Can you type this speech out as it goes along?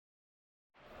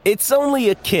It's only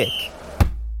a kick,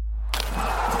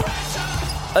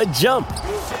 a jump,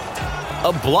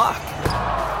 a block.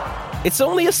 It's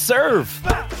only a serve.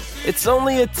 It's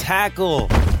only a tackle,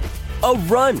 a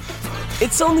run.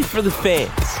 It's only for the fans.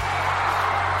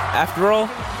 After all,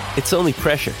 it's only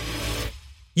pressure.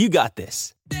 You got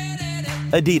this.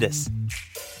 Adidas.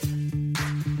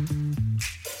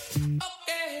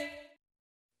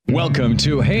 Welcome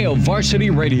to Hail Varsity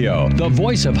Radio, the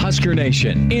voice of Husker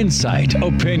Nation. Insight,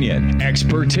 opinion,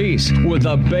 expertise, with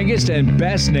the biggest and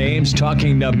best names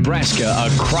talking Nebraska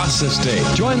across the state.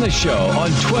 Join the show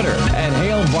on Twitter at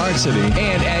Hail Varsity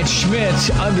and at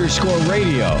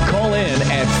Schmitz_radio. Call in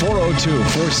at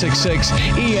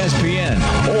 402-466-ESPN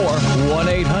or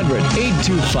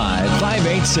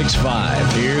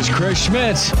 1-800-825-5865. Here's Chris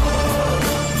Schmitz.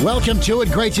 Welcome to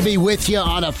it. Great to be with you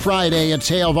on a Friday. It's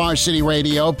Hail Varsity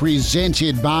Radio,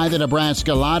 presented by the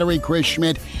Nebraska Lottery. Chris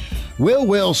Schmidt, Will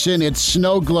Wilson. It's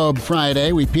Snow Globe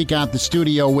Friday. We peek out the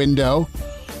studio window.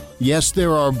 Yes,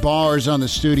 there are bars on the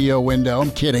studio window.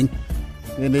 I'm kidding.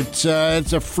 And it's a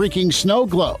freaking snow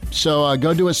globe. So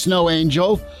go do a snow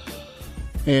angel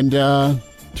and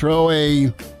throw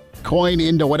a coin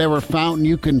into whatever fountain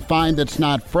you can find that's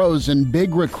not frozen.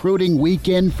 Big recruiting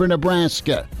weekend for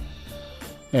Nebraska,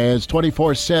 as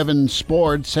 24/7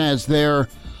 Sports has their,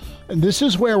 this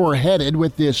is where we're headed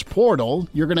with this portal.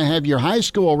 You're going to have your high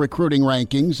school recruiting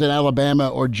rankings at Alabama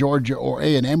or Georgia or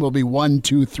A&M will be 1,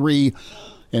 2, 3,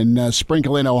 and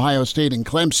sprinkle in Ohio State and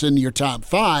Clemson, your top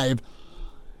 5.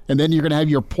 And then you're going to have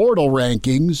your portal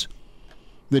rankings.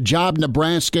 The job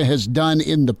Nebraska has done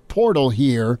in the portal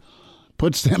here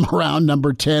puts them around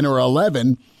number 10 or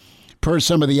 11 per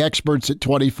some of the experts at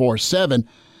 24/7.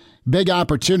 Big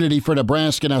opportunity for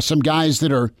Nebraska. Now, some guys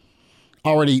that are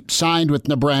already signed with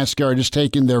Nebraska are just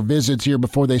taking their visits here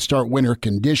before they start winter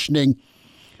conditioning.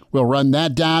 We'll run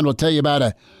that down. We'll tell you about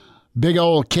a big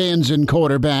old Kansan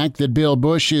quarterback that Bill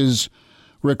Busch is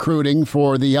recruiting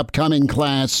for the upcoming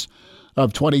class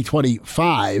of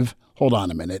 2025. Hold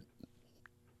on a minute.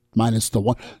 Minus the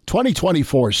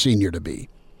 2024 senior to be.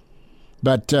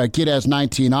 But kid has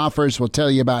 19 offers. We'll tell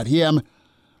you about him.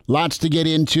 Lots to get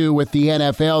into with the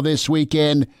NFL this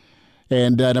weekend,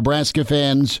 and Nebraska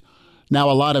fans, now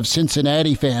a lot of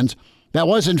Cincinnati fans. That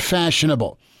wasn't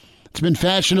fashionable. It's been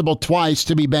fashionable twice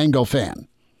to be Bengal fan.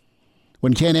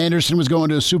 When Ken Anderson was going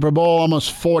to a Super Bowl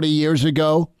almost 40 years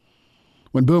ago,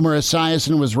 when Boomer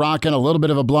Esiason was rocking a little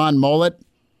bit of a blonde mullet,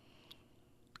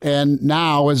 and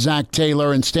now with Zach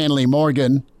Taylor and Stanley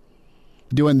Morgan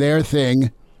doing their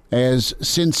thing as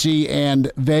Cincy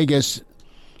and Vegas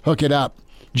hook it up.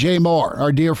 Jay Moore,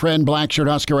 our dear friend, Blackshirt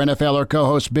Husker NFLer,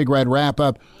 co-host Big Red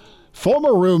Wrap-Up,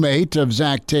 former roommate of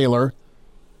Zach Taylor,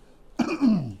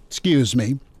 excuse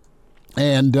me,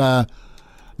 and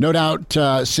no doubt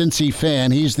Cincy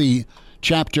fan. He's the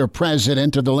chapter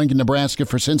president of the Lincoln, Nebraska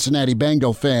for Cincinnati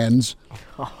Bengal fans.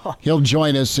 He'll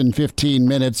join us in 15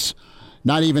 minutes.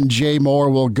 Not even Jay Moore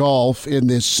will golf in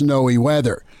this snowy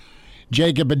weather.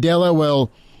 Jacob Padilla will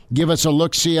give us a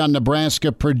look-see on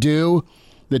Nebraska-Purdue.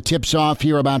 The tips off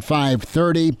here about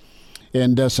 5:30,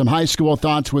 and some high school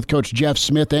thoughts with Coach Jeff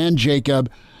Smith and Jacob.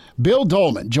 Bill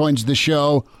Dolman joins the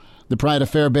show, the pride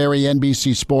of Fairbury,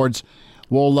 NBC Sports.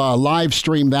 We'll live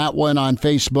stream that one on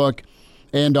Facebook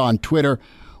and on Twitter.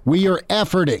 We are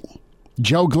efforting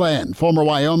Joe Glenn, former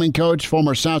Wyoming coach,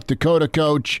 former South Dakota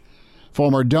coach,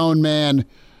 former Doane man,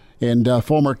 and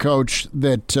former coach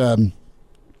that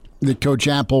Coach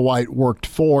Applewhite worked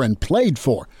for and played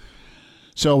for.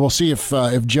 So we'll see if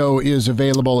Joe is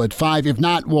available at 5. If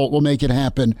not, we'll make it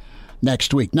happen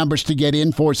next week. Numbers to get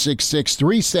in,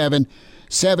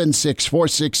 466-3776,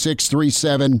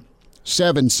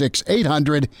 466-3776,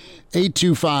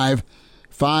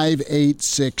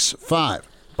 800-825-5865.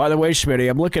 By the way, Schmitty,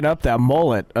 I'm looking up that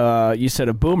mullet. You said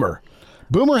a Boomer.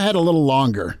 Boomer had a little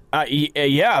longer.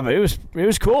 Yeah, but it was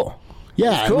cool.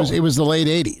 Yeah, it was the late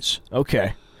 80s.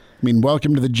 Okay. I mean,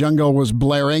 Welcome to the Jungle was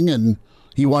blaring, and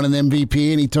he won an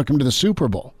MVP, and he took him to the Super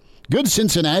Bowl. Good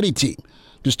Cincinnati team.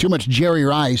 Just too much Jerry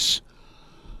Rice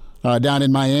down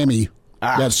in Miami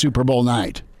that Super Bowl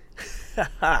night.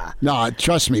 No,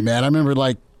 trust me, man. I remember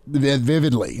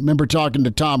vividly. I remember talking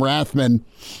to Tom Rathman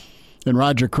and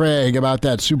Roger Craig about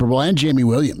that Super Bowl, and Jamie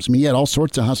Williams. I mean, he had all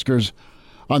sorts of Huskers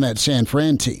on that San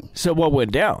Fran team. So what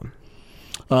went down?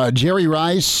 Jerry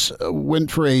Rice went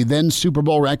for a then Super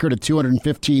Bowl record of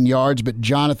 215 yards, but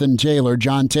John Taylor,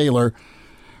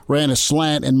 ran a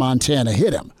slant and Montana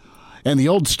hit him. And the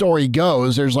old story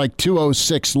goes, there's like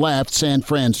 2:06 left, San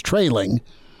Fran's trailing,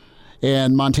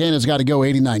 and Montana's got to go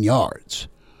 89 yards.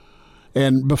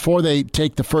 And before they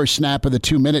take the first snap of the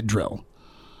 2-minute drill,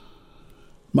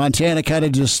 Montana kind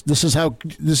of just this is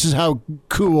how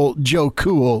cool Joe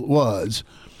Cool was.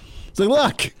 It's like,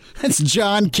 look, it's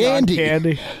John Candy.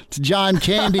 It's John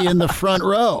Candy in the front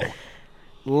row.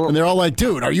 And they're all like,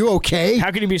 dude, are you okay?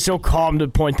 How can you be so calm to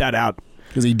point that out?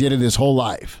 Because he did it his whole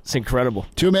life. It's incredible.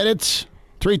 2 minutes,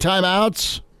 3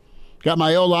 timeouts. Got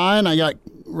my O-line. I got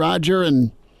Roger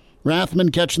and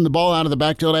Rathman catching the ball out of the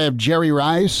backfield. I have Jerry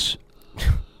Rice.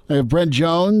 I have Brent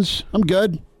Jones. I'm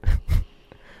good.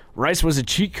 Rice was a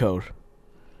cheat code.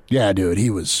 Yeah, dude, he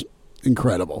was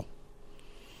incredible.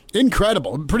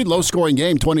 Incredible. Pretty low-scoring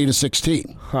game,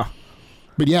 20-16. Huh.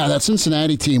 But, yeah, that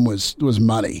Cincinnati team was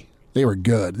money. They were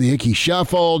good. The Ickey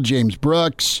Shuffle, James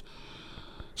Brooks,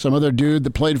 some other dude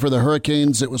that played for the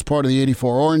Hurricanes that was part of the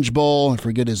 84 Orange Bowl. I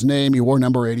forget his name. He wore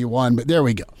number 81, but there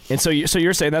we go. And so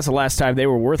you're saying that's the last time they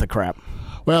were worth a crap?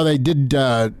 Well, they did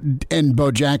end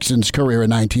Bo Jackson's career in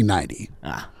 1990.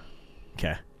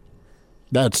 Okay.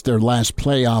 That's their last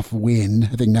playoff win,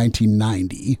 I think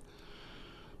 1990.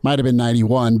 Might have been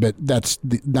 91, but that's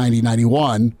the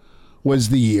 90-91 was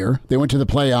the year. They went to the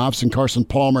playoffs, and Carson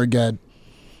Palmer got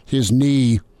his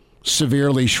knee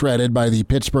severely shredded by the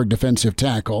Pittsburgh defensive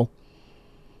tackle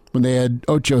when they had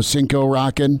Ocho Cinco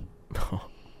rocking.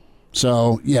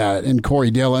 So, yeah, and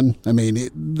Corey Dillon. I mean,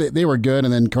 they were good,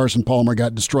 and then Carson Palmer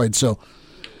got destroyed. So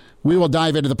we will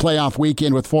dive into the playoff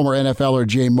weekend with former NFLer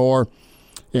Jay Moore,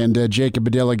 and Jacob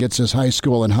Badilla gets his high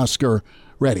school and Husker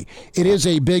ready. It is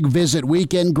a big visit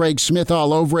weekend. Greg Smith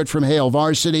all over it from Hail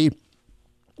Varsity.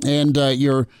 And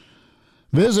your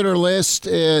visitor list,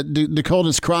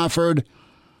 Dakotas Crawford,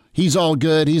 he's all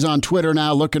good. He's on Twitter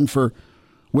now looking for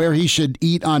where he should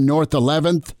eat on North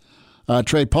 11th.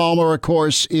 Trey Palmer, of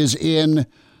course, is in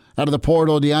out of the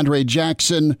portal. DeAndre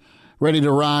Jackson, ready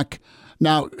to rock.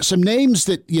 Now, some names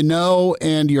that you know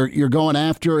and you're going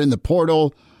after in the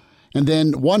portal, and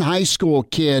then one high school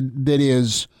kid that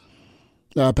is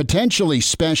potentially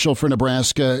special for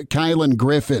Nebraska, Kylan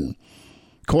Griffin,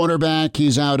 cornerback.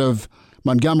 He's out of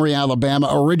Montgomery, Alabama,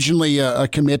 originally a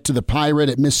commit to the Pirate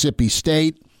at Mississippi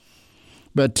State,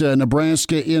 but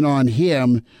Nebraska in on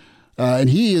him. And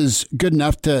he is good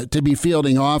enough to be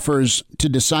fielding offers to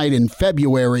decide in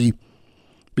February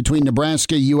between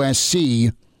Nebraska,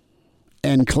 USC,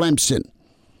 and Clemson.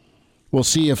 We'll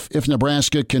see if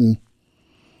Nebraska can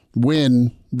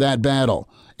win that battle.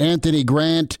 Anthony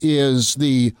Grant is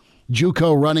the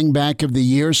JUCO running back of the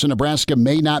year, so Nebraska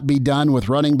may not be done with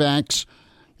running backs.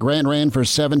 Grant ran for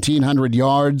 1,700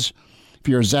 yards. If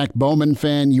you're a Zach Bowman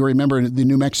fan, you remember the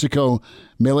New Mexico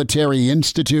Military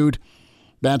Institute.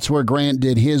 That's where Grant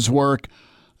did his work,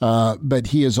 but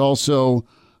he is also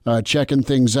checking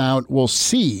things out. We'll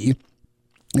see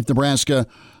if Nebraska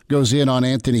goes in on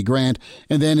Anthony Grant.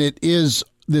 And then it is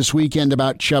this weekend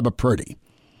about Chubba Purdy.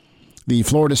 The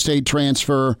Florida State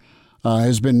transfer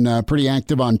has been pretty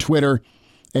active on Twitter,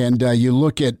 and you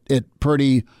look at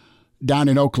Purdy down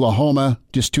in Oklahoma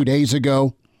just 2 days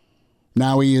ago.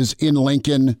 Now he is in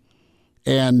Lincoln.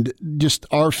 And just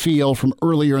our feel from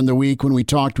earlier in the week when we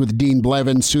talked with Dean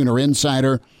Blevins, Sooner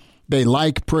Insider, they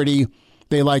like Purdy.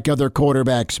 They like other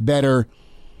quarterbacks better.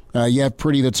 You have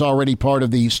Purdy that's already part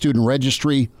of the student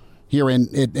registry here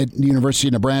at the University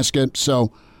of Nebraska.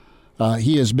 So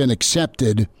he has been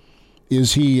accepted.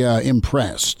 Is he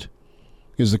impressed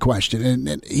is the question.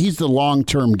 And he's the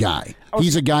long-term guy.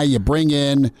 He's a guy you bring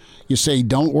in. You say,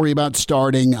 don't worry about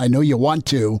starting. I know you want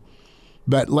to,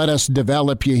 but let us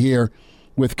develop you here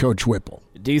with Coach Whipple.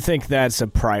 Do you think that's a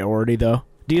priority, though?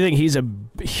 Do you think he's a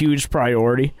huge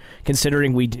priority,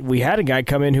 considering we had a guy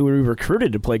come in who we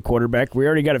recruited to play quarterback? We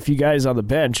already got a few guys on the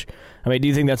bench. I mean, do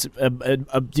you think that's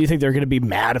do you think they're going to be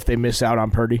mad if they miss out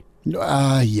on Purdy?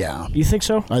 Yeah. You think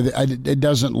so? It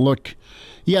doesn't look.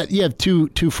 Yeah, you have two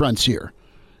fronts here.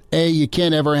 You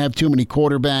can't ever have too many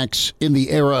quarterbacks in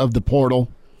the era of the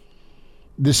portal.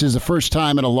 This is the first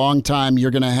time in a long time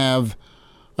you're going to have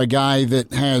a guy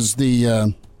that has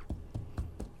the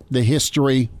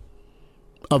history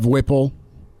of Whipple,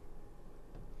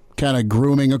 kind of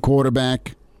grooming a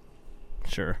quarterback.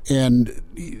 Sure. And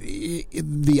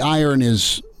the iron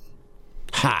is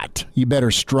hot. You better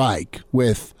strike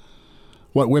with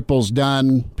what Whipple's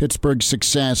done, Pittsburgh's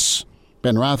success,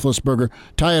 Ben Roethlisberger,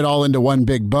 tie it all into one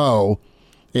big bow,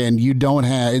 and you don't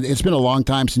have. It's been a long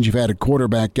time since you've had a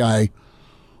quarterback guy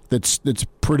that's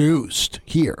produced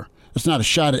here. It's not a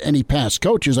shot at any past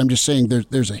coaches. I'm just saying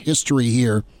there's a history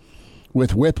here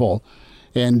with Whipple,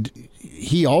 and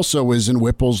he also was in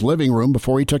Whipple's living room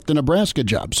before he took the Nebraska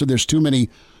job. So there's too many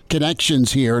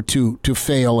connections here to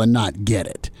fail and not get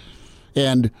it.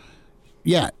 And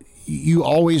yeah, you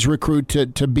always recruit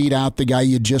to beat out the guy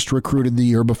you just recruited the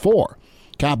year before.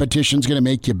 Competition's going to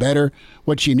make you better.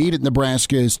 What you need at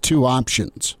Nebraska is two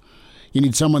options. You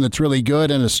need someone that's really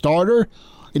good and a starter.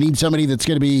 You need somebody that's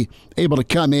going to be able to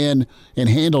come in and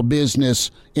handle business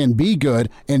and be good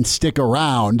and stick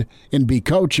around and be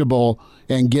coachable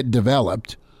and get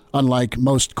developed. Unlike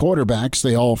most quarterbacks,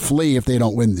 they all flee if they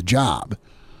don't win the job.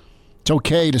 It's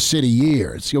okay to sit a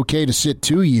year. It's okay to sit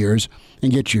 2 years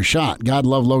and get your shot. God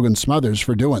love Logan Smothers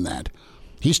for doing that.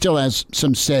 He still has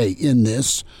some say in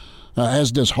this,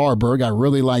 as does Harburg. I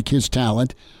really like his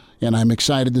talent, and I'm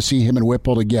excited to see him and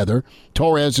Whipple together.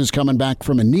 Torres is coming back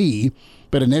from a knee,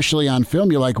 but initially on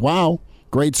film, you're like, wow,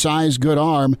 great size, good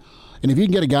arm. And if you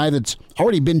can get a guy that's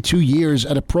already been 2 years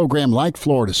at a program like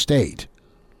Florida State,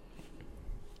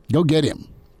 go get him.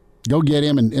 Go get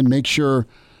him and make sure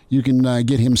you can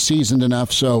get him seasoned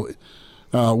enough so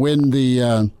when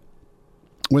the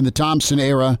Thompson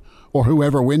era, or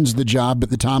whoever wins the job, but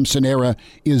the Thompson era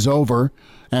is over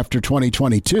after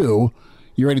 2022,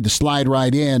 you're ready to slide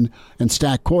right in and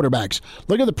stack quarterbacks.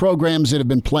 Look at the programs that have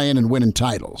been playing and winning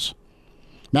titles.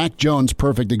 Mac Jones,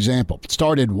 perfect example.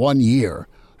 Started 1 year.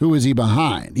 Who was he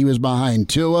behind? He was behind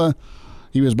Tua.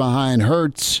 He was behind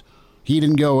Hurts. He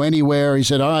didn't go anywhere. He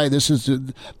said, all right,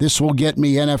 this will get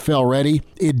me NFL ready.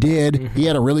 It did. Mm-hmm. He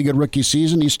had a really good rookie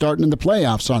season. He's starting in the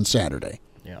playoffs on Saturday.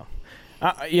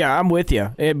 Yeah, I'm with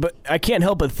you. But I can't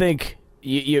help but think,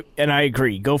 and I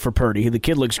agree, go for Purdy. The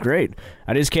kid looks great.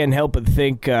 I just can't help but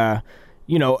think,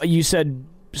 you said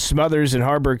Smothers and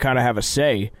Harburg kind of have a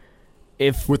say.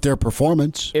 With their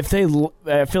performance. I feel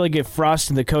like if Frost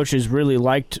and the coaches really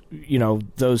liked,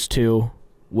 those two,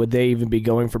 would they even be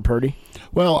going for Purdy?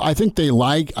 Well, I think they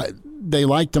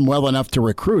liked him well enough to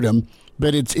recruit him,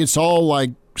 but it's all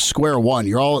like square one.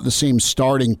 You're all at the same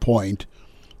starting point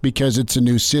because it's a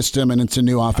new system and it's a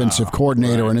new offensive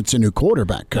coordinator and it's a new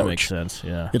quarterback coach. That makes sense.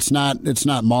 Yeah, it's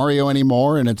not Mario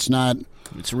anymore, and it's not.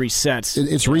 It's reset.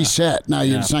 It's reset. Now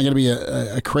it's not going to be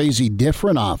a crazy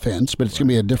different offense, but it's going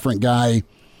to be a different guy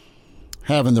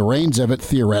having the reins of it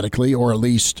theoretically, or at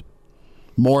least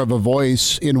more of a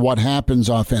voice in what happens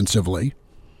offensively.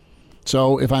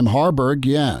 So if I'm Harburg,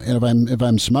 and if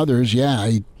I'm Smothers,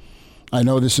 I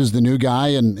know this is the new guy,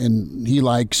 and he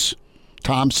likes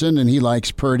Thompson and he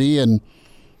likes Purdy, and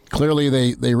clearly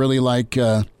they really like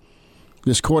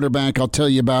this quarterback I'll tell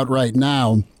you about right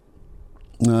now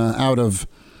out of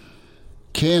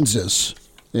Kansas.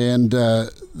 And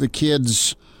the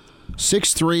kid's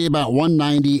 6'3", about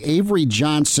 190, Avery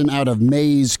Johnson out of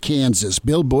Mays, Kansas.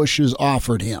 Bill Busch has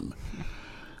offered him.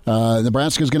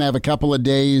 Nebraska's going to have a couple of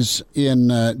days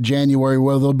in January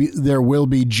where there will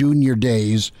be junior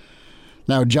days.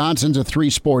 Now, Johnson's a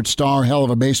three-sport star, hell of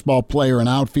a baseball player and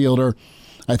outfielder.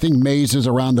 I think Mays is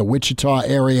around the Wichita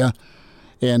area,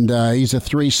 and he's a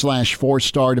 3/4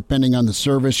 star, depending on the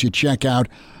service you check out.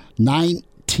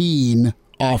 19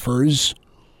 offers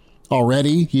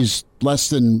already. He's less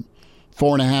than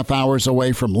 4.5 hours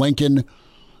away from Lincoln,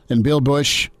 and Bill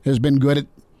Busch has been good at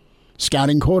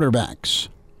scouting quarterbacks.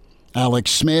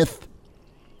 Alex Smith,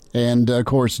 and, of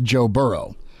course, Joe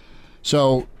Burrow.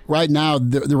 So right now,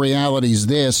 the reality is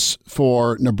this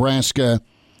for Nebraska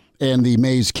and the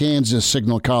Mays, Kansas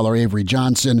signal caller, Avery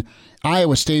Johnson.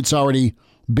 Iowa State's already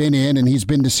been in, and he's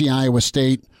been to see Iowa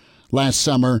State last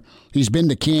summer. He's been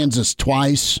to Kansas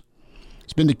twice.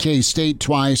 He's been to K-State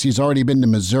twice. He's already been to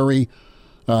Missouri.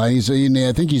 I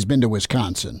think he's been to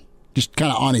Wisconsin, just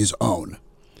kind of on his own.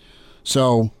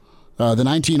 So the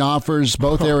 19 offers,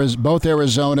 both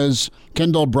Arizonas.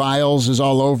 Kendall Briles is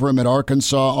all over him at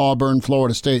Arkansas, Auburn,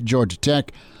 Florida State, Georgia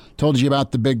Tech. Told you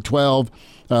about the Big 12.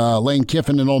 Lane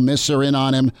Kiffin and Ole Miss are in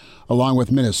on him, along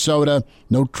with Minnesota,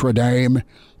 Notre Dame,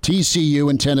 TCU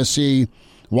and Tennessee,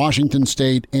 Washington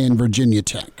State, and Virginia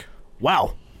Tech.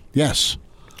 Wow. Yes.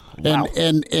 Wow.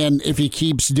 And if he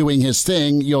keeps doing his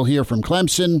thing, you'll hear from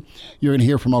Clemson. You're going to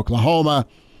hear from Oklahoma.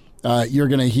 You're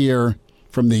going to hear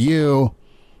from the U.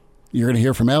 You're going to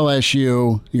hear from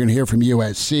LSU. You're going to hear from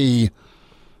USC.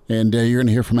 And you're going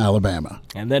to hear from Alabama.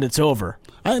 And then it's over.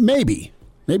 Maybe.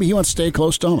 Maybe he wants to stay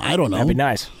close to home. I don't know. That'd be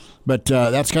nice. But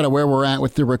that's kind of where we're at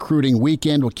with the recruiting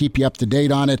weekend. We'll keep you up to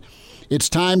date on it. It's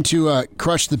time to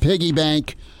crush the piggy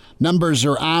bank. Numbers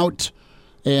are out.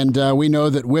 And we know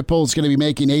that Whipple's going to be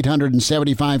making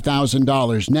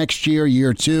 $875,000 next year,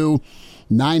 year two,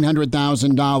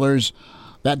 $900,000.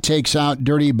 That takes out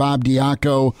Dirty Bob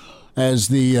Diaco as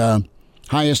the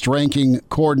highest-ranking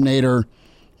coordinator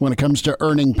when it comes to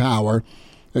earning power.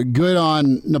 Good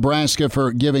on Nebraska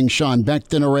for giving Sean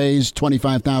Beckton a raise,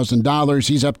 $25,000.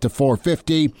 He's up to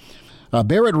 $450,000.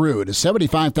 Barrett Ruud, a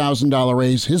 $75,000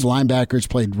 raise. His linebackers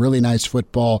played really nice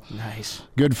football. Nice.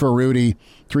 Good for Rudy.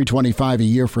 $325 a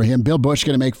year for him. Bill Busch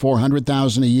going to make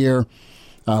 $400,000 a year.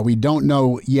 We don't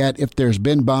know yet if there's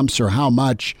been bumps or how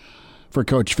much for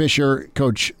Coach Fisher,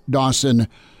 Coach Dawson,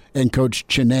 and Coach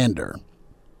Chinander.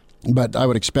 But I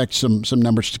would expect some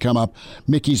numbers to come up.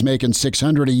 Mickey's making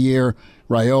 $600 a year.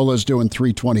 Raiola's doing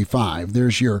 $325.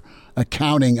 There's your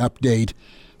accounting update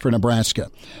for Nebraska.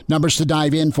 Numbers to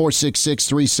dive in,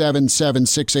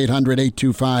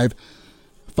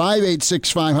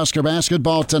 466-377-6800-825-5865. Husker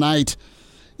basketball tonight.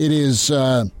 It is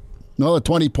a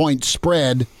 20-point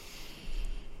spread.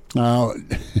 Do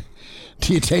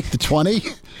you take the 20?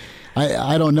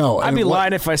 I don't know. I'd be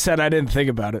lying if I said I didn't think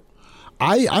about it.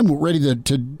 I'm ready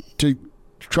to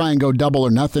try and go double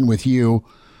or nothing with you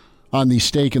on the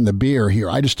steak and the beer here.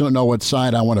 I just don't know what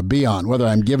side I want to be on, whether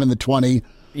I'm giving the 20.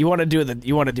 You want to do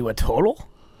a total?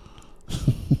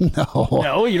 No.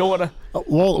 No, you don't want to.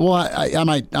 Well, I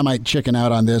might chicken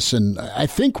out on this, and I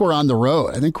think we're on the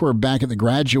road. I think we're back at the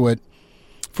Graduate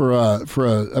for a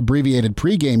abbreviated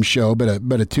pregame show, but a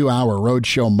 2-hour road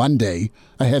show Monday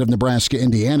ahead of Nebraska,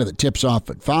 Indiana that tips off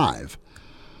at 5.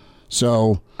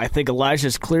 So I think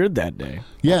Elijah's cleared that day.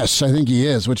 Yes, I think he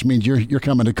is, which means you're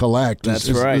coming to collect. That's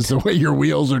right. Is the way your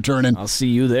wheels are turning. I'll see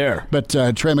you there. But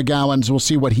Trey McGowan's, we'll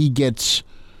see what he gets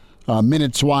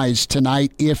minutes-wise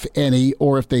tonight, if any,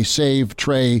 or if they save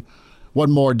Trey one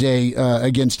more day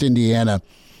against Indiana.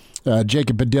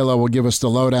 Jacob Padilla will give us the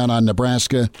lowdown on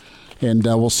Nebraska, and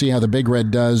we'll see how the Big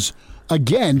Red does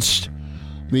against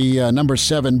the number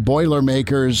 7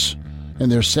 Boilermakers and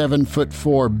their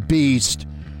 7'4" beast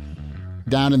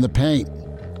down in the paint.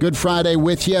 Good Friday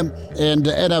with you, and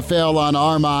NFL on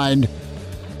our mind.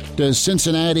 Does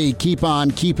Cincinnati keep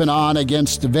on keeping on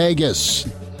against Vegas?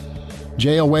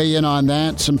 Jay will weigh in on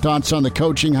that. Some thoughts on the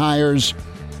coaching hires.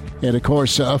 And, of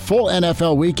course, a full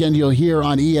NFL weekend you'll hear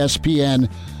on ESPN,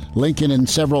 Lincoln, and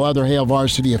several other Hail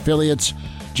Varsity affiliates.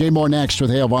 Jay Moore next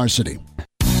with Hail Varsity.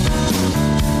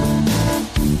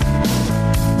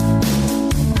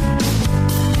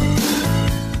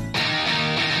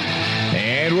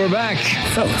 And we're back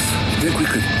Fellas, think we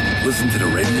could listen to the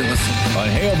radio on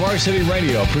Hail Varsity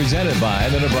Radio, presented by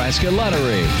the Nebraska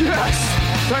Lottery. Yes!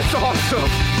 That's awesome!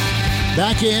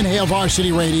 Back in Hail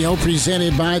Varsity Radio,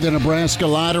 presented by the Nebraska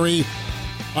Lottery.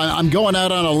 I'm going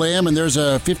out on a limb, and there's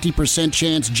a 50%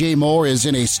 chance Jay Moore is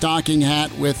in a stocking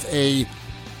hat with a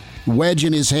wedge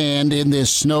in his hand in this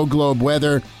snow globe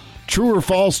weather. True or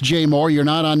false, Jay Moore, you're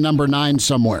not on number 9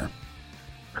 somewhere?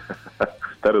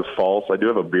 That is false. I do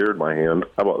have a beer in my hand.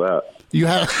 How about that? You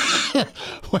have?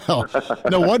 Well,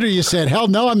 no wonder you said, hell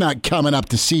no, I'm not coming up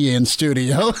to see you in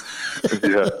studio.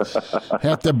 Yeah.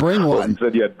 Have to bring Well, one. if you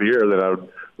said you had beer, then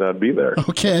I'd be there.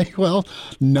 Okay, well,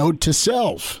 note to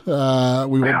self. We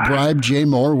will bribe Jay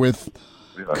Moore with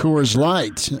Coors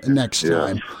Light next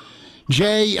time.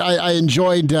 Jay, I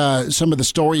enjoyed some of the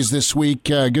stories this week.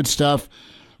 Good stuff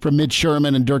from Mitch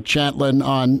Sherman and Dirk Chatlin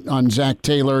on Zach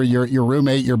Taylor, your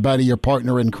roommate, your buddy, your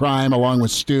partner in crime, along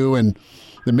with Stu and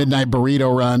the Midnight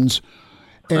Burrito runs.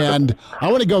 And I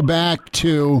want to go back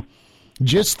to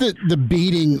just the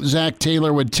beating Zach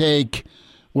Taylor would take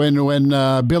when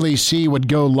Billy C would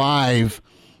go live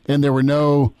and there were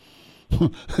no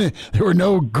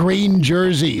green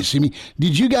jerseys. I mean,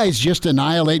 did you guys just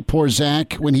annihilate poor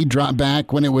Zach when he dropped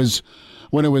back when it was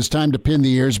time to pin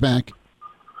the ears back?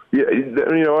 Yeah,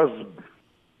 I was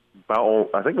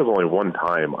I think it was only one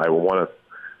time. I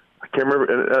can't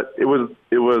remember. It was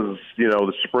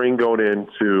the spring going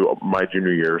into my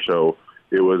junior year, so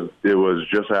it was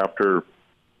just after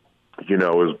it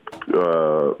was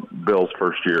Bill's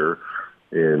first year,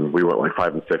 and we went like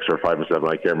 5-6 or 5-7.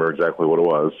 I can't remember exactly what it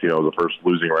was. The first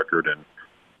losing record in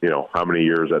how many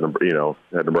years at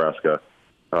Nebraska,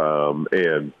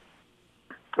 and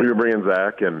we were bringing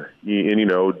Zach, and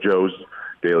Joe's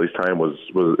Daly's time wasn't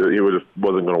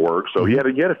going to work, so he had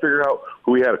to figure out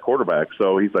who he had at quarterback.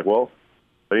 So he's like, well,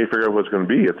 I need to figure out what it's going to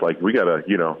be. It's like we got to,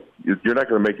 you're not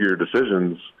going to make your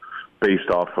decisions based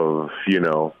off of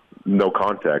no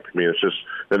contact. I mean, it's just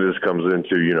then it just comes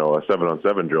into a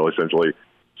 7-on-7 drill essentially.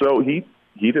 So he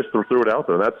just threw it out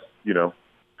there. And that's to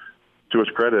his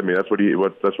credit. I mean, that's what he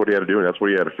had to do, and that's what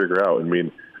he had to figure out. I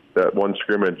mean, that one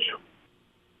scrimmage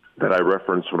that I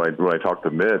referenced when I talked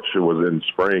to Mitch, it was in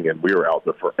spring, and we were out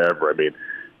there forever. I mean,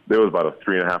 there was about a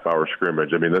 3.5-hour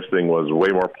scrimmage. I mean, this thing was way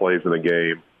more plays in the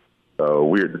game.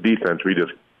 The defense, we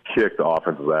just kicked the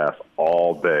offense's ass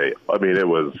all day. I mean, it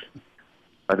was.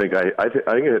 I think it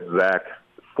hit Zach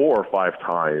 4 or 5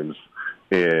 times,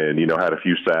 and had a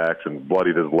few sacks and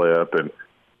bloodied his lip, and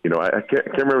I can't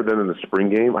remember then in the spring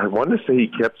game. I wanted to say he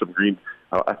kept some green.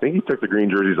 I think he took the green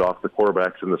jerseys off the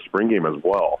quarterbacks in the spring game as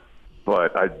well.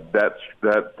 But that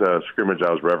scrimmage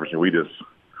I was referencing, we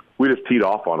just teed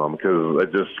off on them because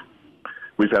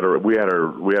we had our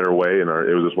way, and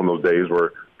it was just one of those days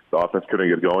where the offense couldn't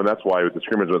get going. That's why the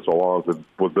scrimmage went so long.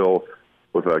 With Bill,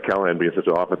 with Callahan being such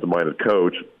an offensive-minded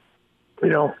coach,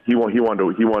 he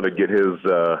wanted to get his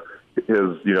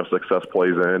success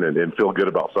plays in and feel good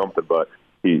about something, but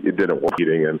it didn't work.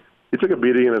 And he took a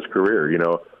beating in his career. He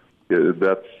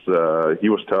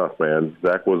was tough, man.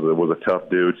 Zach was a tough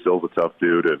dude, still's a tough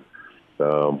dude, and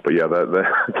but yeah,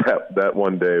 that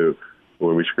one day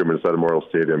when we scrimmaged inside Memorial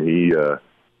Stadium, he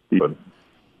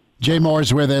Jay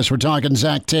Moore's with us. We're talking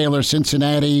Zach Taylor,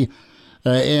 Cincinnati,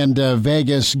 and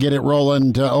Vegas get it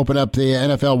rolling to open up the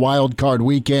NFL Wild Card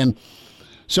weekend.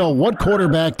 So, what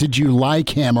quarterback did you like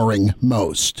hammering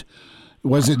most?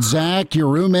 Was it Zach, your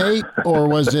roommate, or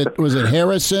was it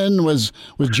Harrison? Was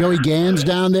Joey Gans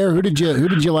down there? Who did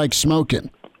you like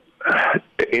smoking?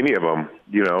 Any of them.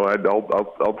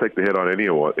 I'll take the hit on any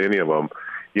of them.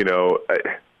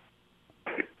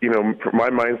 My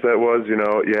mindset was,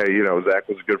 Zach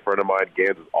was a good friend of mine.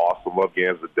 Gans is awesome. Love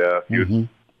Gans to death. He was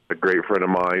a great friend of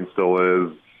mine. Still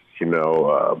is.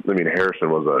 Harrison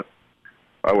was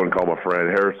I wouldn't call him a friend.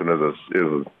 Harrison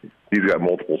he's got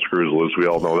multiple screws loose. We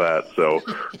all know that. So,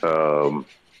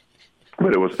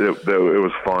 but it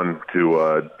was fun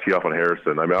to tee off on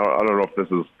Harrison. I mean, I don't know if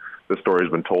this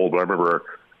story's been told, but I remember,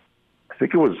 I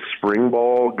think it was spring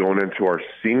ball going into our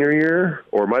senior year,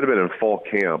 or it might have been in fall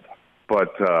camp.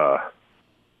 But I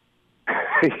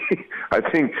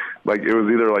think it was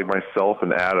either myself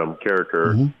and Adam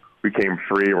Carricker. Mm-hmm. We came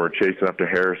free and we're chasing after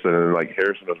Harrison, and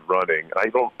Harrison was running. I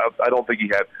don't think he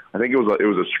had. I think it was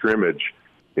a scrimmage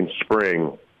in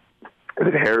spring, and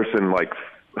then Harrison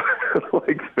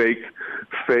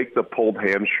faked the pulled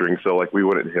hamstring so we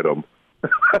wouldn't hit him.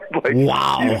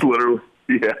 Wow! He's literally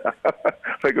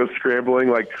was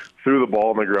scrambling threw the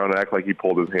ball on the ground, act like he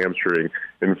pulled his hamstring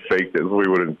and faked it so we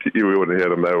wouldn't hit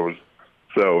him.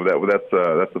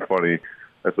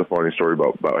 That's a funny story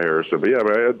about Harrison. But yeah,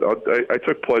 I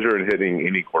took pleasure in hitting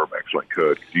any quarterbacks when I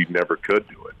could, because you never could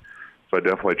do it. So I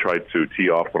definitely tried to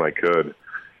tee off when I could,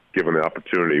 given the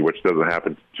opportunity, which doesn't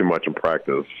happen too much in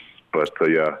practice. But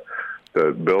Bill,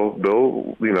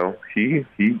 he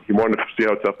wanted to see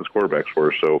how tough his quarterbacks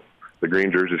were. So the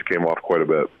green jerseys came off quite a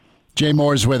bit. Jay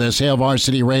Moore's with us, Hail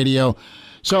Varsity Radio.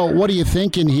 So what are you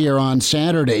thinking here on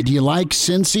Saturday? Do you like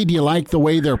Cincy? Do you like the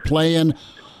way they're playing?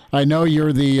 I know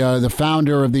you're the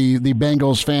founder of the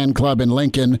Bengals fan club in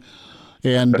Lincoln,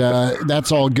 and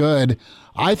that's all good.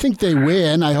 I think they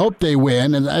win. I hope they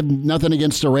win, and I have nothing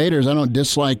against the Raiders. I don't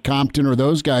dislike Compton or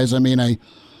those guys. I mean,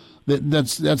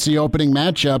 that's the opening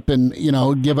matchup, and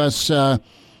give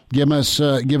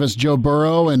us Joe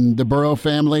Burrow and the Burrow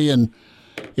family and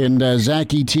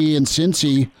Zach E.T. and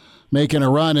Cincy making a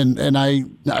run, and I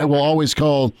will always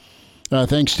call.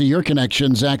 Thanks to your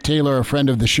connection, Zach Taylor, a friend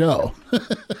of the show.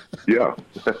 Yeah.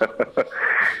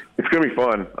 It's going to be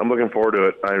fun. I'm looking forward to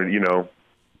it.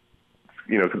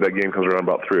 Because that game comes around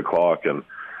about 3 o'clock, and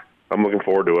I'm looking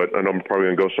forward to it. I know I'm probably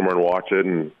going to go somewhere and watch it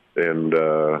and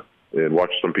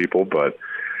watch some people. But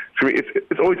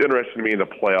it's always interesting to me in the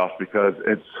playoffs because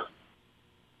it's,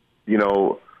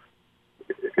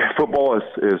 football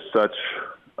is such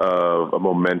a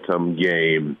momentum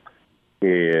game,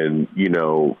 and,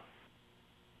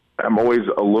 I'm always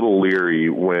a little leery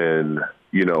when,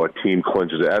 a team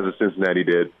clinches it, as the Cincinnati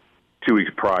did 2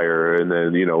 weeks prior, and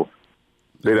then,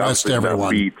 they obviously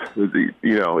beat.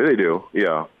 They do,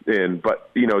 yeah.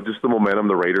 But just the momentum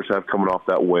the Raiders have coming off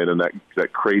that win and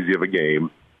that crazy of a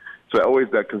game. So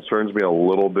that concerns me a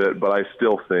little bit, but I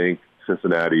still think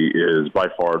Cincinnati is by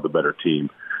far the better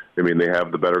team. I mean, they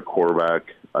have the better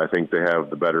quarterback. I think they have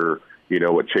the better,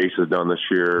 what Chase has done this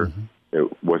year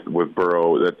with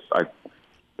Burrow.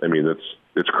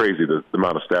 It's crazy the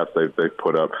amount of stats they've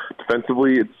put up.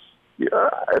 Defensively,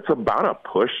 it's about a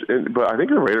push, but I think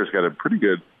the Raiders got a pretty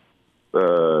good,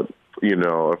 a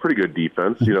pretty good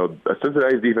defense.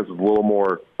 Cincinnati's defense is a little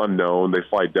more unknown. They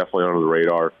fly definitely under the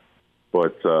radar,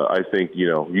 but I think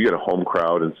you get a home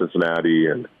crowd in Cincinnati,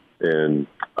 and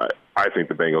I think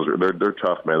the Bengals they're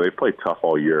tough, man. They play tough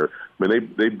all year. I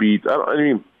mean, they beat.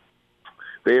 The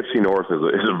AFC North is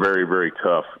a very, very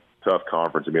tough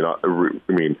conference. I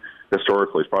mean,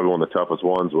 historically, it's probably one of the toughest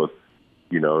ones with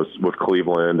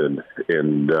Cleveland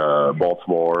and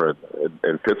Baltimore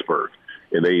and Pittsburgh,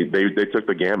 and they took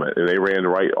the gamut and they ran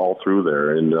right all through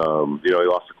there. And they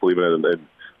lost to Cleveland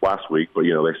last week, but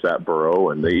they sat Burrow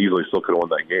and they easily still could have won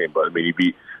that game. But I mean,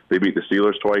 they beat the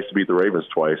Steelers twice, they beat the Ravens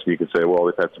twice, and you can say, well,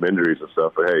 they've had some injuries and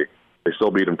stuff, but hey, they still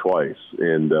beat them twice,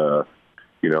 and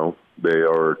they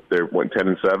went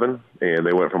 10-7, and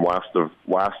they went from last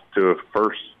to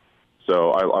first.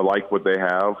 So I like what they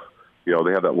have.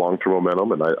 They have that long-term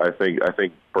momentum, and I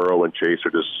think Burrow and Chase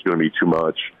are just going to be too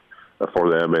much for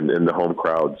them and in the home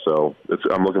crowd. So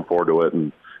I'm looking forward to it,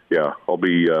 and yeah, I'll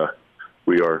be. I'm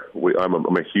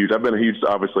a huge. I've been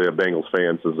obviously a Bengals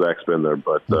fan since Zach's been there,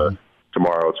 but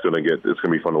tomorrow it's going to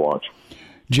be fun to watch.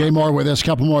 Jay Moore with us. A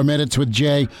couple more minutes with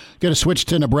Jay. Going to switch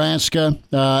to Nebraska.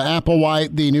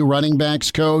 Applewhite, the new running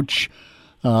backs coach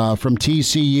from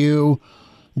TCU.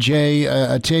 Jay,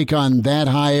 a take on that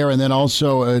hire, and then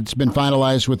also it's been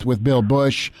finalized with Bill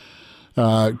Bush.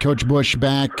 Coach Bush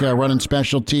back running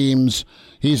special teams.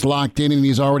 He's locked in, and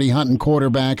he's already hunting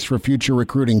quarterbacks for future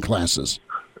recruiting classes.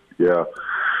 Yeah,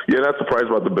 not surprised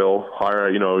about the Bill hire.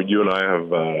 You and I have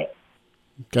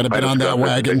got to be on that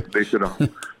wagon. They should.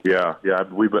 Yeah. I've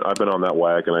been on that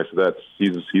wagon. I said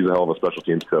he's a hell of a special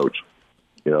teams coach.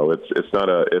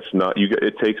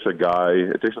 It takes a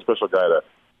special guy to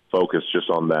focus just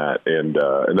on that, and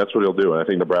that's what he'll do. And I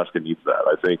think Nebraska needs that.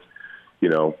 I think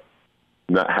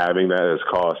not having that has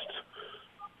cost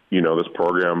this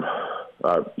program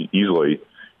easily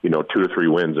 2 to 3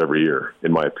 wins every year,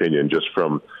 in my opinion, just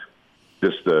from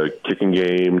the kicking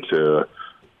game to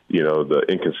the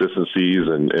inconsistencies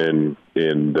and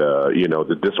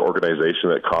the disorganization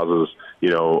that causes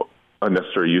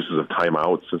unnecessary uses of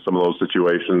timeouts in some of those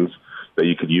situations that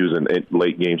you could use in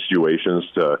late game situations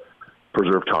to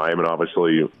preserve time and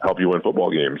obviously help you win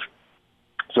football games.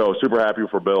 So super happy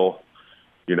for Bill.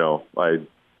 It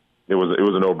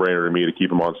was a no-brainer to me to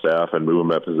keep him on staff and move him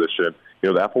that position.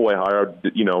 The Applewhite hire,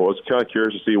 I was kind of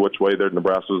curious to see which way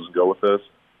Nebraska was going to go with this.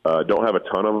 Don't have a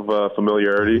ton of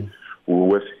familiarity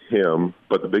with him,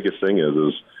 but the biggest thing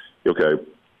is okay,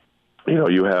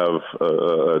 you have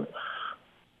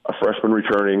a freshman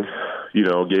returning,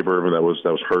 Gabe Ervin that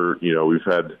was hurt. We've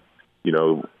had,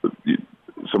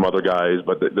 some other guys,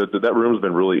 but that room's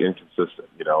been really inconsistent,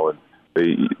 and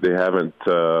they haven't.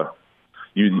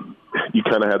 You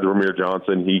kind of had the Ramir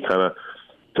Johnson. He kind of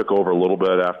took over a little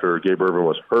bit after Gabe Ervin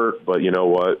was hurt, but you know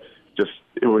what?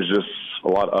 It was just a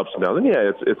lot of ups and downs. And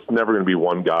yeah, it's never going to be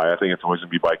one guy. I think it's always going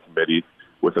to be by committee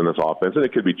within this offense, and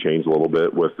it could be changed a little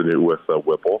bit with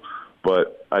Whipple.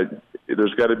 But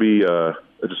there's got to be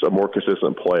just a more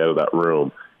consistent play out of that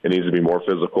room. It needs to be more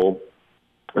physical,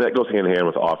 and that goes hand in hand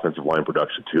with offensive line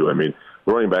production too. I mean,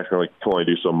 the running backs can only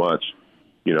do so much,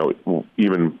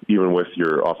 even with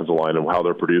your offensive line and how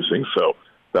they're producing. So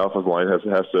the offensive line has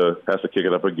to kick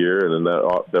it up a gear, and then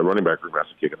that running back room has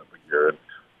to kick it up a gear. And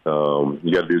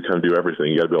you got to do everything.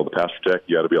 You got to be able to pass protect.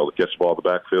 You got to be able to catch the ball at the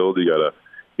backfield. You got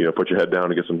to put your head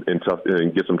down and get some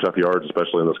tough yards,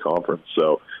 especially in this conference.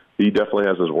 So he definitely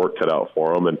has his work cut out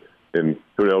for him. And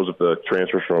who knows if the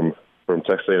transfer from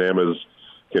Texas A&M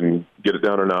can get it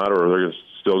down or not, or they're going to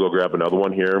still go grab another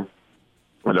one here.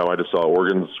 I know I just saw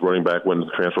Oregon's running back went to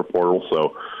the transfer portal,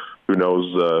 so who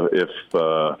knows if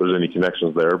there's any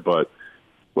connections there. But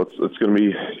it's going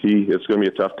to be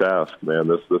a tough task, man.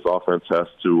 This offense has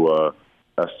to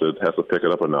pick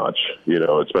it up a notch.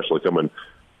 Especially coming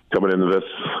into this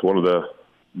one of the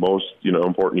most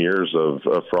important years of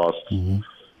Frost's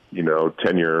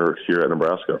tenure here at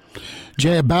Nebraska.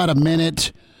 Jay, about a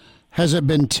minute. Has it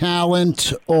been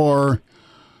talent or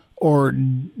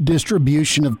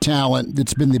distribution of talent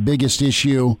that's been the biggest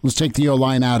issue? Let's take the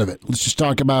O-line out of it. Let's just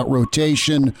talk about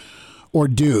rotation or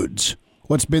dudes.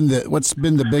 What's been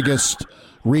the biggest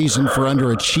reason for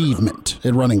underachievement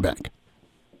at running back?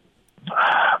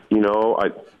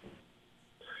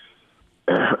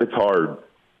 It's hard.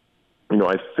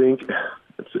 I think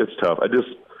it's tough.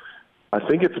 I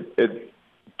think it's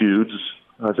dudes.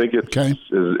 I think it's okay.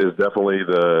 is definitely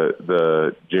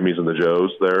the Jimmys and the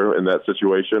Joes there in that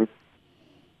situation.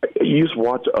 You just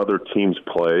watch other teams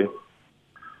play,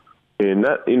 and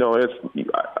that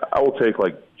I will take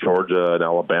like Georgia and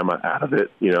Alabama out of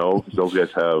it. Because those guys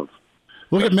have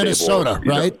look at Minnesota,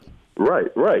 right?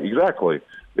 Right, exactly.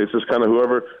 It's just kind of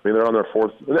whoever. I mean, they're on their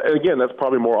fourth, and again, that's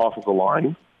probably more offensive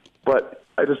line. But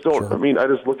I just don't. Sure. I mean, I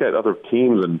just look at other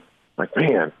teams and like,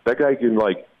 man, that guy can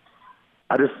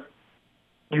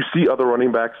you see other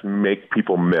running backs make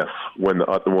people miss when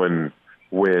the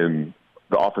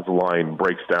offensive line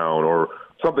breaks down or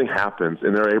something happens,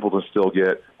 and they're able to still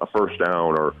get a first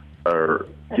down or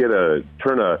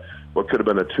turn what could have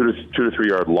been a 2 to 3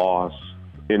 yard loss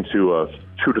into a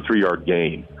 2 to 3 yard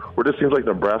gain. Where it just seems like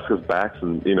Nebraska's backs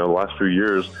in the last few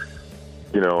years,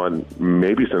 and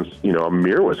maybe since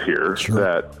Amir was here,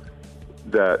 sure.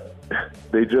 that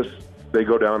they just they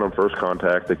go down on first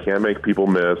contact. They can't make people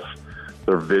miss.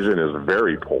 Their vision is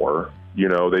very poor.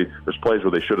 There's plays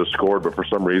where they should have scored, but for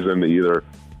some reason they either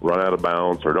run out of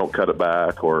bounds or don't cut it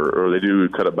back, or they do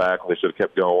cut it back when they should have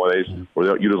kept going, or they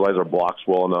don't utilize their blocks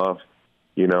well enough.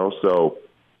 So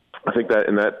I think that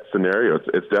in that scenario,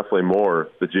 it's definitely more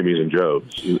the Jimmies and Joes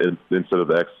instead of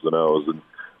the X's and O's. And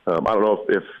I don't know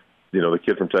if the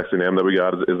kid from Texas A&M that we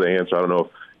got is the answer. I don't know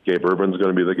if Gabe Urban's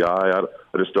going to be the guy.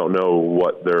 I just don't know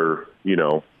what their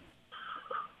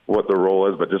role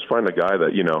is. But just find a guy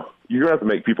that you're going to have to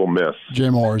make people miss.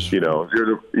 Jim Orrs.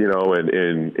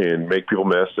 And make people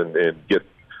miss and get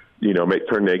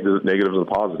turn negatives into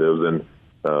positives. And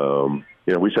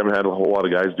we just haven't had a whole lot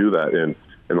of guys do that in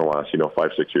the last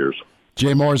 5-6 years.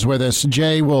 Jay Moore's with us.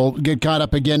 Jay, we'll get caught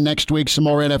up again next week, some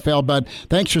more NFL, but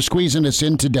thanks for squeezing us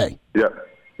in today. Yeah,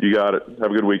 you got it.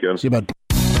 Have a good weekend. See you, bud.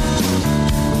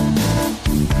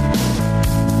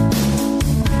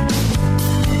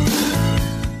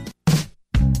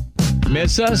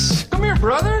 Miss us? Come here,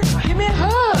 brother. Give me a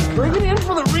hug. Bring it in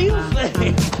for the real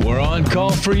thing. We're on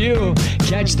call for you.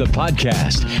 Catch the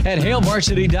podcast at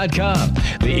HailVarsity.com,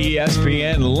 the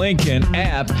ESPN Lincoln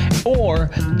app, or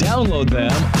download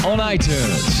them on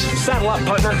iTunes. Saddle up,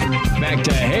 partner. Back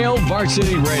to Hail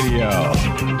Varsity Radio.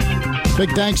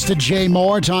 Big thanks to Jay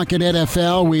Moore talking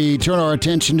NFL. We turn our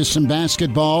attention to some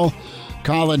basketball,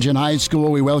 college and high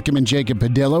school. We welcome in Jacob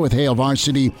Padilla with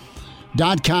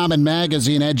HailVarsity.com and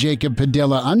magazine at Jacob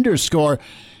Padilla _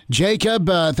 Jacob,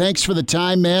 thanks for the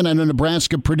time, man. I know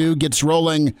Nebraska-Purdue gets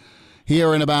rolling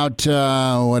here in about,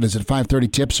 5:30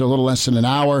 tips, so a little less than an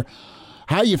hour.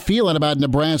 How are you feeling about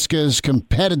Nebraska's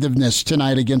competitiveness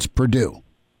tonight against Purdue?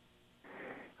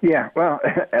 Yeah, well,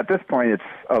 at this point, it's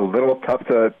a little tough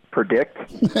to predict.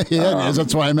 Yeah, it is.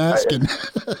 That's why I'm asking.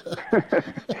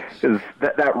 Because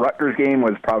that Rutgers game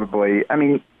was probably,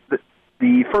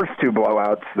 the first two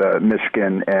blowouts, the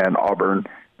Michigan and Auburn,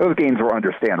 those games were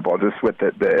understandable, just with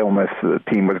the illness the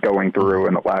team was going through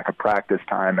and the lack of practice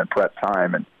time and prep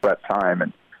time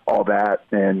and all that,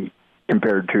 and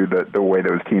compared to the way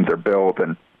those teams are built,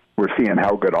 and we're seeing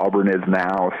how good Auburn is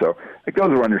now. So those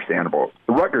were understandable.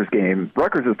 The Rutgers game,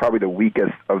 Rutgers is probably the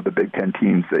weakest of the Big Ten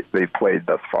teams that they've played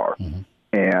thus far,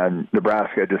 and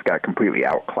Nebraska just got completely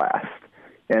outclassed.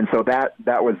 And so that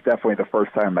was definitely the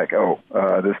first time,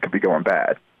 this could be going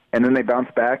bad. And then they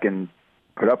bounced back and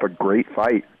put up a great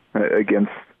fight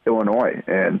against Illinois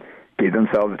and gave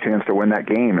themselves a chance to win that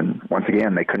game. And once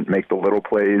again, they couldn't make the little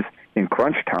plays in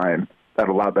crunch time that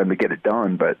allowed them to get it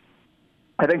done. But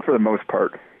I think for the most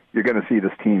part, you're going to see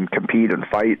this team compete and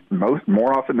fight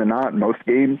more often than not in most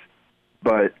games.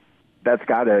 But that's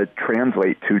got to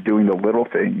translate to doing the little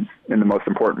things in the most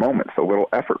important moments, the little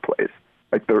effort plays.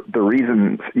 Like the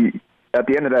reason at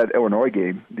the end of that Illinois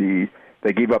game,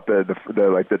 they gave up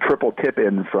the triple tip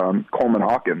in from Coleman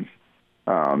Hawkins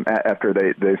after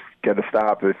they get a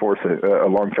stop, they force a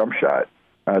long jump shot.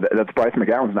 That's Bryce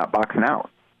McGowan's not boxing out,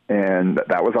 and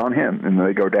that was on him. And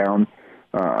they go down,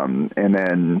 and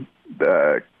then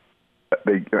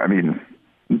they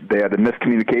had a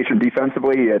miscommunication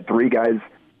defensively. He had three guys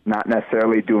not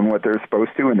necessarily doing what they're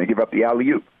supposed to, and they give up the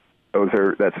alley-oop.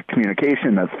 That's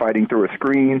communication, that's fighting through a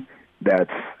screen, that's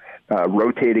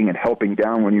rotating and helping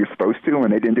down when you're supposed to,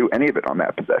 and they didn't do any of it on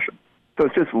that possession. So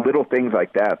it's just little things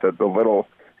like that, the little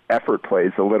effort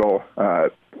plays, the little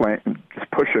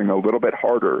just pushing a little bit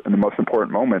harder in the most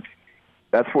important moments.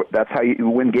 That's how you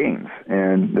win games,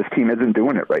 and this team isn't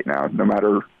doing it right now. No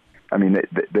matter,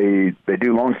 they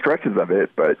do long stretches of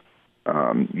it, but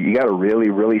you got to really,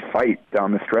 really fight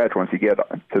down the stretch once you get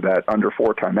to that under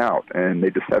 4 timeout, and they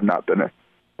just have not been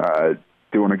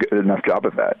doing a good enough job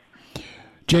of that.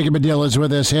 Jacob Padilla is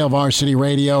with us, Hail Varsity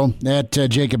Radio at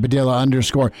Jacob Padilla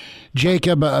 _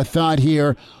 Jacob, a thought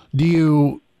here. Do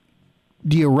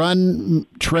you run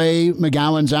Trey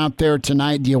McGowan's out there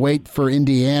tonight? Do you wait for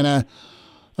Indiana?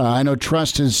 I know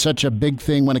trust is such a big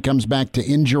thing when it comes back to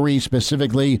injury,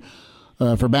 specifically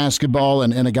for basketball,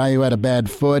 and a guy who had a bad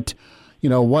foot.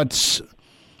 What's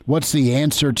the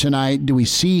answer tonight? Do we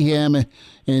see him,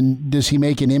 and does he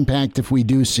make an impact if we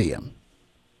do see him?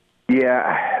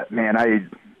 Yeah, man,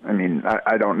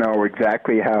 I don't know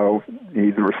exactly how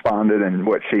he's responded and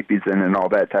what shape he's in and all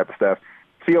that type of stuff.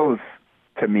 Feels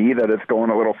to me that it's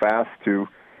going a little fast to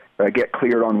get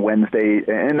cleared on Wednesday,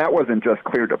 and that wasn't just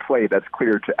cleared to play, that's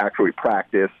cleared to actually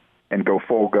practice and go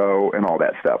full go and all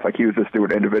that stuff. Like he was just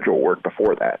doing individual work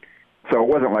before that. So it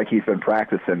wasn't like he's been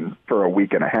practicing for a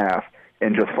week and a half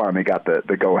and just finally got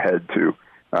the go-ahead to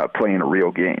play in a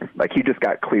real game. Like he just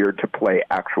got cleared to play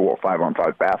actual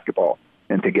 5-on-5 basketball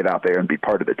and to get out there and be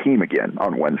part of the team again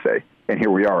on Wednesday. And here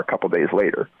we are a couple days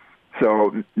later.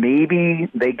 So maybe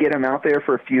they get him out there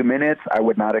for a few minutes. I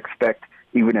would not expect,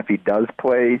 even if he does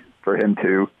play, for him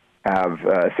to have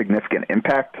a significant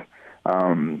impact.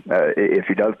 If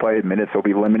he does play, minutes will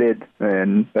be limited,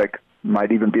 and that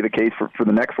might even be the case for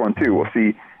the next one, too. We'll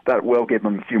see. That will give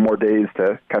him a few more days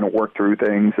to kind of work through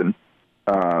things and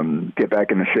get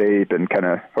back into shape and kind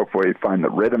of hopefully find the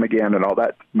rhythm again and all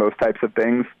that, those types of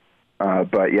things.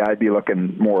 But, yeah, I'd be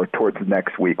looking more towards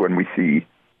next week when we see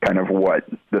kind of what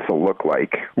this will look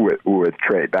like with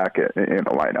Trey back in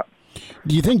the lineup.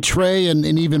 Do you think Trey and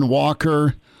even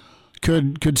Walker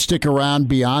could stick around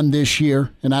beyond this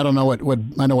year? And I don't know what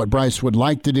I know what Bryce would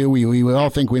like to do. We all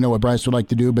think we know what Bryce would like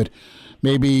to do, but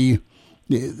maybe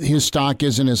his stock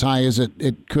isn't as high as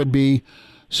it could be.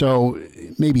 So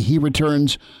maybe he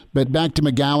returns. But back to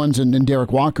McGowan's and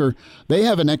Derek Walker, they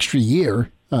have an extra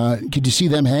year. Could you see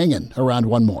them hanging around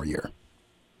one more year?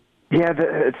 Yeah,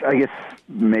 I guess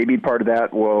maybe part of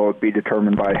that will be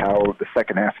determined by how the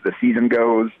second half of the season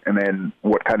goes and then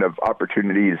what kind of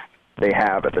opportunities they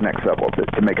have at the next level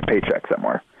to make a paycheck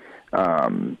somewhere.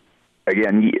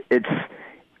 Again,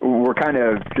 we're kind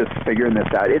of just figuring this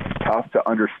out. It's tough to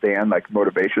understand like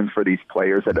motivations for these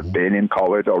players that have been in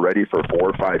college already for 4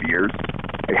 or 5 years.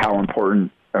 Like how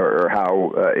important or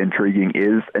how intriguing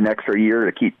is an extra year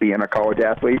to keep being a college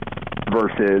athlete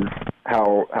versus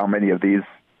how many of these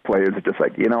players are just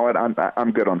like, you know what,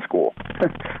 I'm good on school.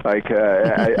 Like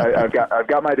I've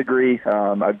got my degree.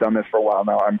 I've done this for a while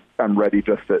now. I'm ready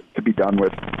just to be done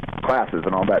with classes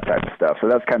and all that type of stuff. So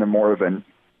that's kind of more of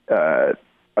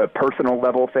a personal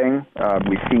level thing.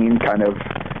 We've seen kind of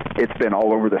it's been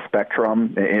all over the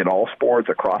spectrum in all sports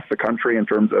across the country in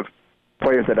terms of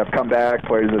players that have come back,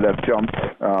 players that have jumped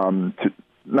to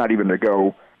not even to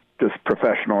go just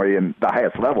professionally in the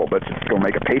highest level, but just go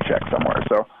make a paycheck somewhere.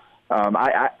 So.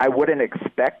 I wouldn't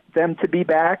expect them to be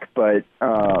back, but,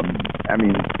 I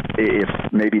mean, if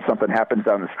maybe something happens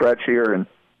down the stretch here and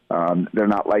they're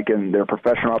not liking their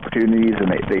professional opportunities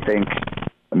and they think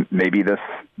maybe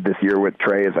this year with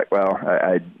Trey is like, well,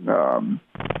 I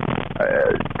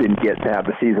didn't get to have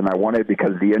the season I wanted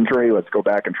because of the injury. Let's go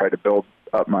back and try to build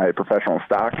up my professional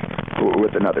stock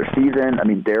with another season. I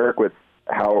mean, Derek, with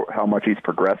how much he's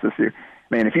progressed this year,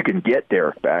 man, if you can get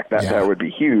Derek back, that would be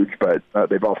huge. But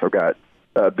they've also got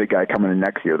a big guy coming in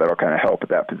next year that'll kind of help at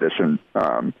that position.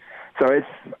 So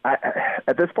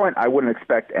at this point, I wouldn't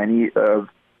expect any of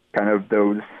kind of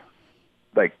those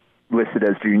like listed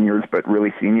as juniors but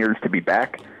really seniors to be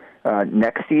back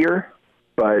next year.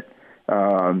 But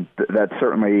that's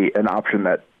certainly an option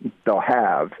that they'll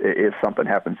have if something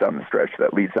happens down the stretch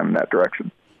that leads them in that direction.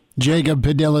 Jacob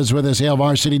Padilla is with us,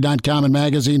 HailVarsity.com and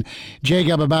magazine.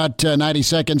 Jacob, about 90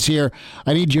 seconds here.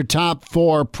 I need your top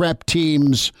 4 prep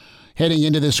teams heading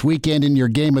into this weekend in your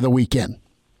game of the weekend.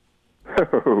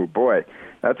 Oh, boy.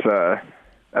 That's a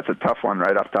tough one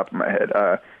right off the top of my head.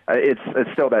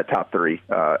 It's still that top 3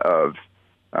 of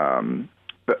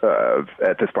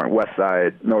at this point, West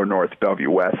Side, North, Bellevue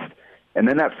West. And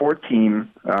then that 4th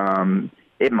team,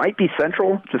 it might be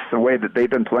Central, just the way that they've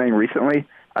been playing recently.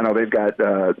 I know they've got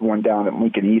one down at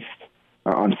Lincoln East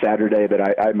on Saturday that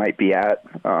I might be at.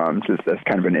 Just that's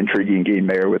kind of an intriguing game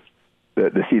there with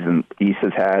the season East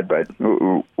has had. But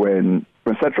when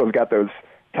Central's got those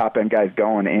top-end guys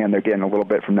going and they're getting a little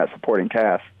bit from that supporting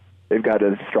cast, they've got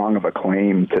as strong of a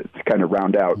claim to kind of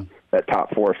round out that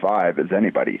top 4 or 5 as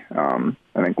anybody. I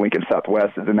think Lincoln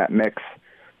Southwest is in that mix.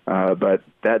 But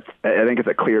I think it's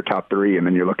a clear top 3, and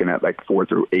then you're looking at like 4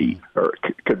 through 8, or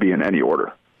it could be in any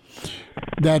order.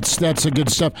 That's the good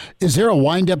stuff. Is there a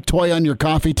wind-up toy on your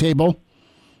coffee table?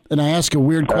 And I ask a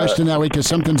weird question that way because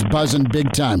something's buzzing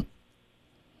big time.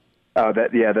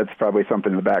 That's probably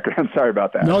something in the background. Sorry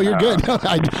about that. No, you're good.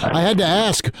 I had to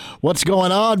ask, what's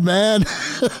going on, man?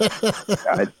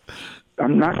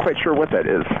 I'm not quite sure what that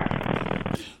is.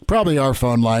 Probably our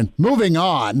phone line. Moving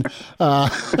on.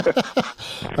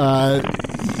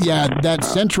 That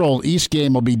Central East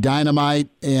game will be dynamite,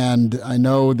 and I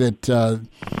know that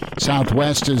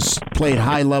Southwest has played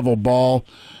high-level ball,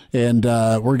 and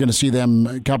we're going to see them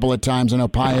a couple of times. I know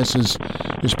Pius is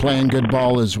playing good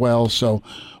ball as well, so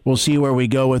we'll see where we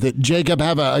go with it. Jacob,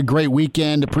 have a great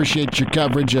weekend. Appreciate your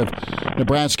coverage of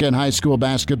Nebraska and high school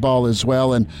basketball as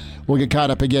well, and we'll get caught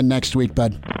up again next week,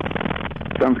 bud.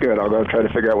 Sounds good. I'll go try to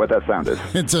figure out what that sound is.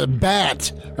 It's a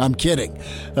bat. I'm kidding.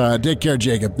 Take care,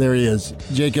 Jacob. There he is.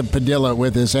 Jacob Padilla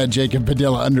with us at Jacob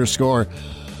Padilla _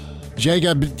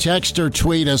 Jacob, text or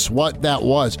tweet us what that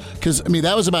was. Because, I mean,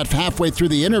 that was about halfway through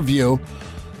the interview,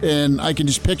 and I can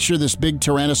just picture this big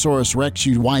Tyrannosaurus Rex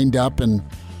you wind up and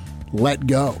let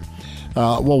go.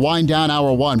 We'll wind down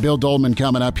hour 1. Bill Dolman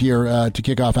coming up here to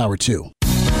kick off hour 2.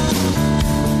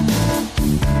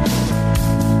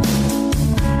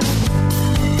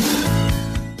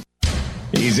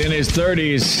 He's in his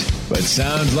 30s, but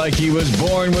sounds like he was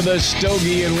born with a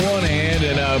stogie in one hand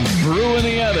and a brew in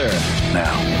the other.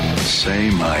 Now,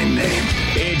 say my name.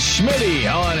 It's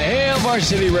Schmitty on Hail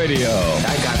Varsity Radio.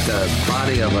 I got the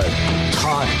body of a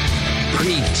taut,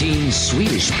 preteen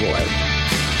Swedish boy.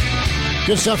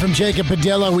 Good stuff from Jacob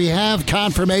Padilla. We have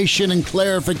confirmation and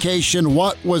clarification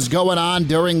what was going on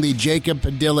during the Jacob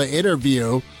Padilla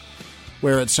interview,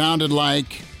 where it sounded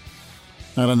like,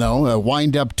 I don't know, a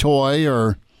wind-up toy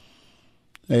or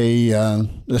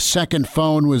the second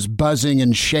phone was buzzing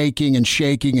and shaking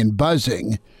and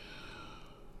buzzing.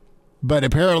 But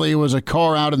apparently it was a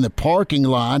car out in the parking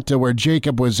lot where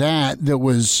Jacob was at that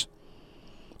was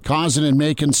causing and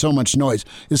making so much noise.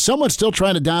 Is someone still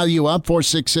trying to dial you up,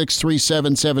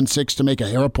 466-3776, to make a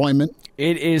hair appointment?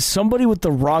 It is somebody with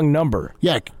the wrong number.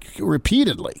 Yeah,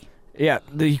 repeatedly. Yeah,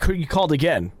 you called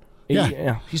again.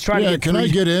 Yeah. He's trying to get can I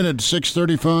get in at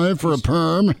 6:35 for a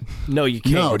perm? No, you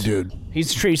can't. No, dude.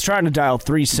 He's trying to dial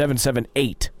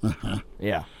 3778. Uh-huh.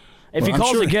 Yeah. If he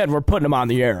calls again, we're putting him on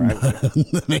the air.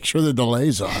 Make sure the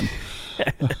delay's on.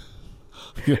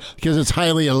 Because it's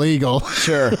highly illegal.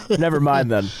 Sure. Never mind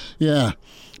then. Yeah.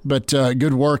 But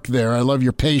good work there. I love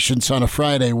your patience on a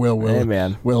Friday, Hey,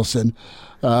 man. Wilson.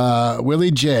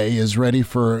 Willie J is ready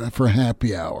for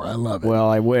happy hour. I love it. Well,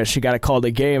 I wish. You got to call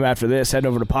the game after this. Heading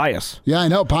over to Pius. Yeah, I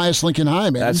know. Pius Lincoln High,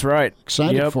 man. That's right.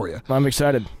 Excited for you. I'm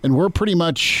excited. And we're pretty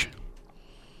much,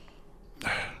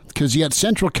 because you got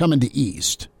Central coming to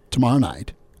East tomorrow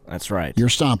night. That's right. Your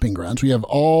stomping grounds. We have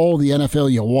all the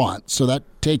NFL you want, so that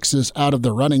takes us out of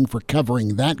the running for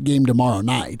covering that game tomorrow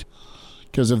night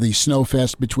because of the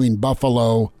snowfest between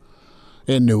Buffalo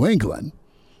and New England.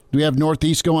 Do we have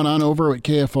Northeast going on over at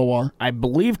KFOR? I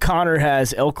believe Connor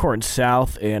has Elkhorn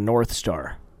South and North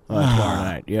Star tomorrow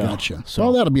night. Yeah. Gotcha. So,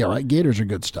 well, that'll be all right. Gators are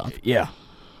good stuff. Yeah.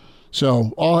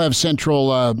 So I'll have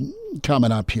Central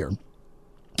coming up here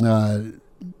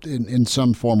in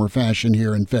some form or fashion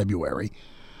here in February.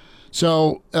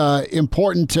 So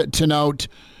important to note,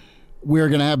 we're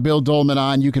going to have Bill Dolman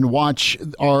on. You can watch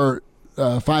our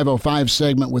 505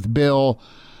 segment with Bill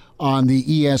on the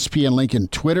ESPN Lincoln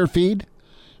Twitter feed.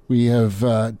 We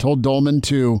have told Dolman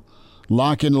to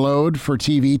lock and load for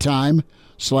TV time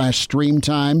 / stream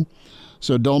time.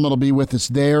 So Dolman will be with us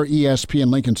there. ESPN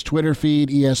Lincoln's Twitter feed,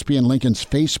 ESPN Lincoln's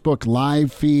Facebook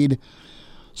live feed.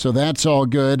 So that's all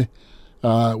good.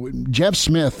 Jeff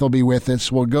Smith will be with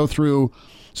us. We'll go through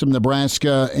some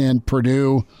Nebraska and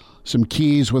Purdue, some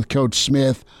keys with Coach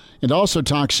Smith, and also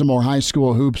talk some more high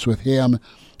school hoops with him.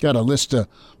 Got a list of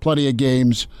plenty of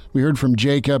games. We heard from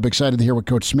Jacob. Excited to hear what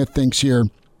Coach Smith thinks here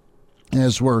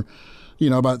as we're,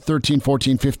 about 13,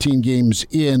 14, 15 games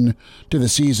in to the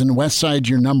season. Westside,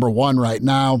 you're number one right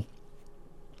now.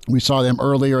 We saw them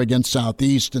earlier against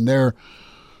Southeast, and they're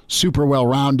super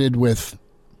well-rounded with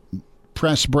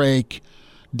press break,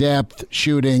 depth,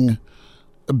 shooting,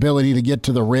 ability to get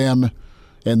to the rim,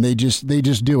 and they just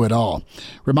do it all.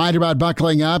 Reminder about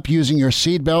buckling up. Using your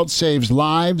seatbelt saves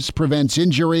lives, prevents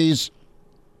injuries,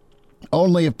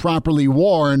 only if properly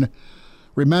worn.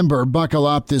 Remember, buckle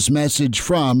up. This message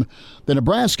from the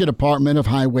Nebraska Department of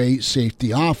Highway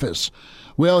Safety Office.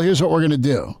 Well, here's what we're going to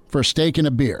do for Steak and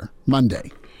a Beer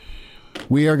Monday.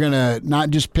 We are going to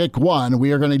not just pick one.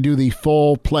 We are going to do the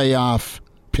full playoff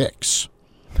picks.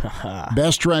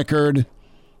 Best record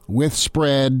with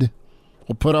spread.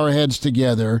 We'll put our heads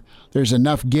together. There's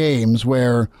enough games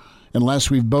where, unless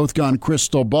we've both gone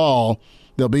crystal ball,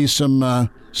 there'll be some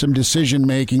decision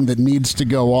making that needs to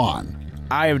go on.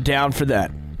 I am down for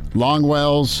that.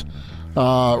 Longwell's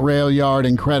rail yard,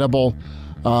 incredible,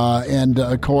 and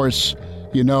of course,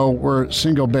 we're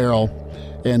single barrel,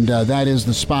 and that is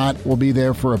the spot. We'll be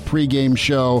there for a pregame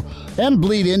show and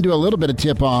bleed into a little bit of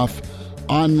tip off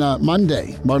on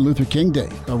Monday, Martin Luther King Day,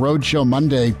 a road show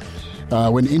Monday.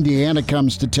 When Indiana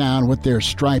comes to town with their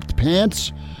striped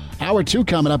pants. Hour 2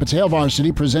 coming up. It's Hail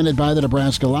Varsity, presented by the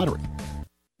Nebraska Lottery.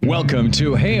 Welcome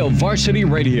to Hail Varsity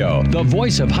Radio, the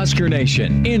voice of Husker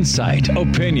Nation. Insight,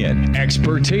 opinion,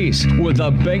 expertise, with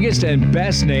the biggest and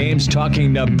best names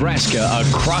talking Nebraska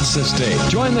across the state.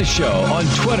 Join the show on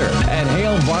Twitter at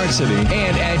Hail Varsity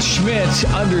and at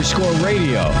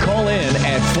Schmitz_radio. Call in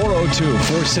at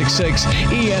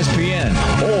 402-466-ESPN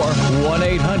or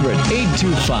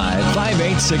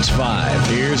 1-800-825-5865.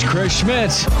 Here's Chris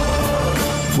Schmitz.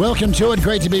 Welcome to it.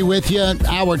 Great to be with you.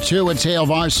 Hour 2 at Hail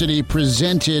Varsity,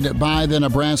 presented by the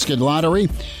Nebraska Lottery.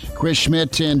 Chris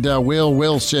Schmidt and Will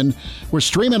Wilson. We're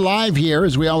streaming live here,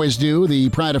 as we always do. The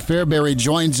Pride of Fairbury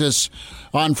joins us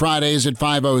on Fridays at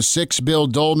 5:06. Bill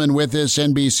Dolman with us,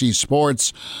 NBC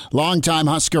Sports, longtime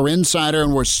Husker insider,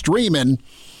 and we're streaming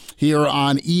here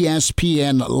on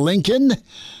ESPN Lincoln,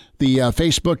 the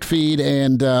Facebook feed,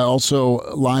 and also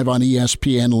live on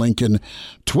ESPN Lincoln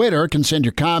Twitter. Can send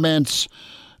your comments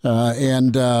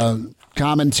and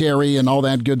commentary and all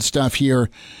that good stuff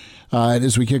here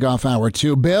as we kick off hour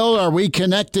 2. Bill, are we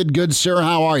connected, good sir?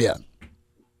 How are you?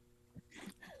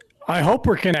 I hope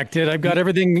we're connected. I've got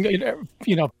everything,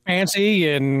 fancy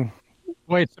and the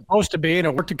way it's supposed to be, and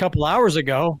it worked a couple hours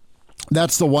ago.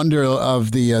 That's the wonder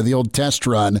of the old test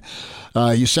run.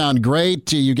 You sound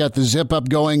great. You got the zip up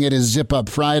going. It is Zip Up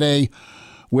Friday.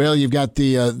 Will, you've got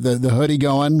the hoodie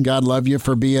going. God love you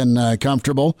for being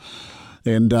comfortable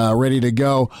and ready to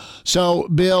go. So,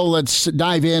 Bill, let's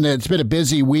dive in. It's been a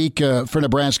busy week for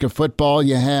Nebraska football.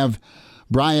 You have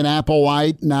Brian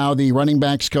Applewhite, now the running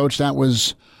backs coach. That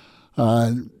was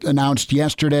announced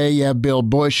yesterday. You have Bill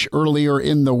Bush earlier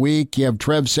in the week. You have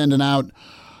Trev sending out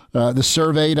the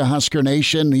survey to Husker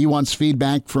Nation. He wants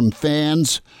feedback from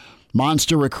fans.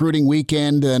 Monster recruiting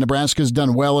weekend. Nebraska's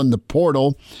done well in the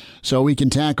portal, so we can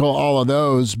tackle all of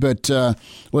those. But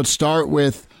let's start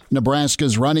with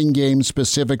Nebraska's running game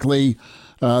specifically,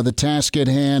 the task at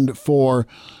hand for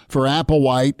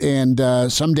Applewhite.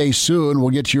 And someday soon we'll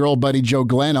get your old buddy Joe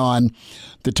Glenn on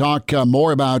to talk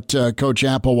more about Coach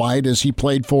Applewhite, as he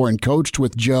played for and coached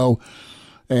with Joe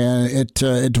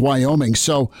at Wyoming.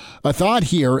 So a thought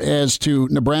here as to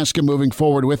Nebraska moving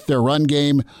forward with their run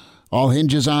game. All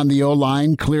hinges on the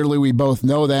O-line. Clearly, we both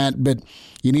know that, but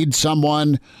you need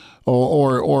someone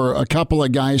or a couple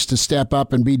of guys to step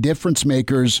up and be difference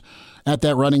makers at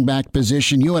that running back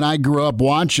position. You and I grew up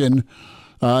watching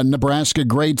Nebraska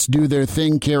greats do their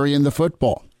thing carrying the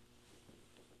football.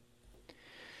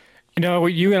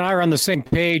 You and I are on the same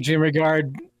page in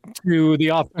regard to the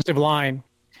offensive line.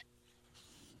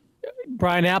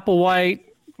 Brian Applewhite,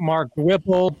 Mark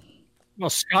Whipple,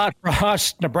 Scott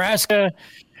Frost, Nebraska.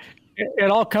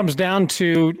 It all comes down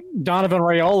to Donovan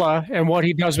Raiola and what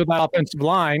he does with that offensive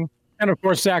line. And, of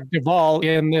course, Zach Duvall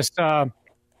in this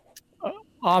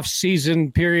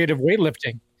off-season period of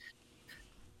weightlifting.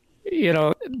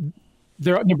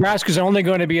 Nebraska's only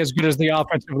going to be as good as the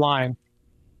offensive line.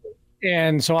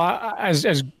 And so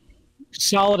as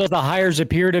solid as the hires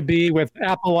appear to be with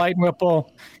Applewhite and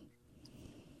Whipple,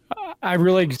 I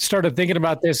really started thinking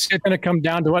about this. It's going to come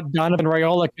down to what Donovan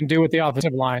Raiola can do with the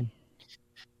offensive line.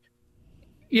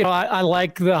 I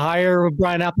like the hire of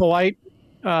Brian Applewhite.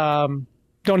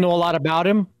 Don't know a lot about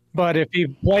him, but if he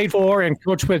played for and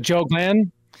coached with Joe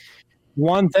Glenn,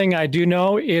 one thing I do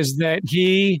know is that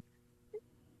he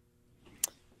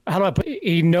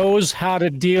knows how to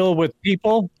deal with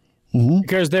people,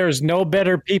 because there's no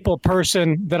better people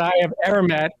person that I have ever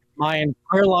met my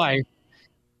entire life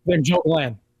than Joe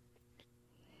Glenn.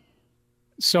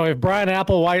 So if Brian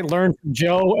Applewhite learned from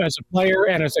Joe as a player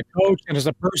and as a coach and as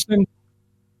a person,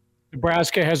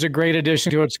 Nebraska has a great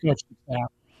addition to its coaching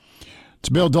staff. It's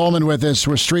Bill Dolman with us.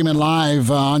 We're streaming live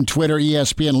on Twitter,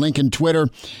 ESPN Lincoln Twitter,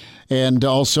 and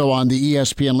also on the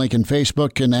ESPN Lincoln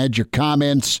Facebook. And add your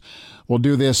comments. We'll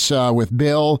do this with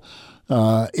Bill,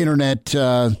 internet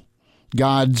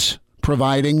gods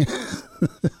providing.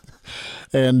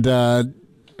 And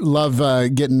love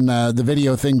getting the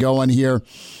video thing going here.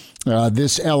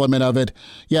 This element of it.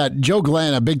 Yeah, Joe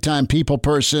Glenn, a big-time people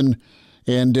person,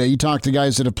 and you talk to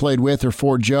guys that have played with or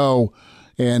for Joe,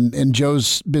 and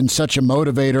Joe's been such a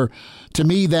motivator. To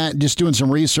me, that just doing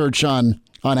some research on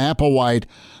Applewhite,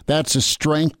 that's a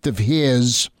strength of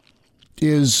his,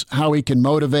 is how he can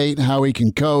motivate, how he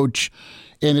can coach,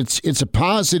 and it's a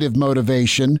positive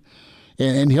motivation,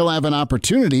 and he'll have an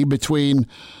opportunity between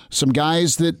some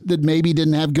guys that maybe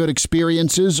didn't have good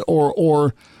experiences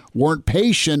or weren't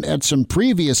patient at some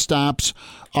previous stops,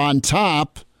 on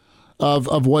top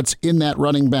of what's in that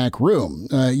running back room.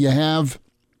 You have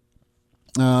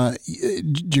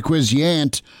Jaquiz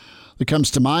Yant that comes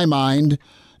to my mind,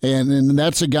 and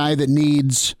that's a guy that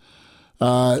needs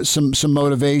some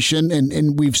motivation,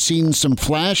 and we've seen some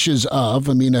flashes of.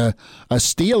 I mean, a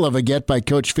steal of a get by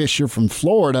Coach Fisher from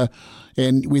Florida,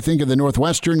 and we think of the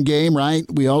Northwestern game, right?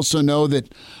 We also know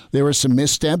that there were some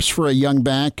missteps for a young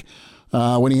back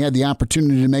when he had the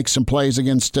opportunity to make some plays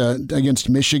against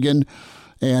Michigan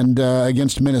and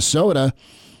against Minnesota.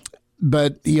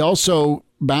 But he also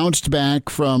bounced back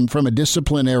from a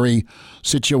disciplinary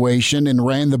situation and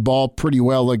ran the ball pretty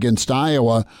well against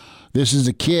Iowa. This is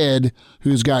a kid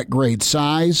who's got great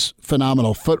size,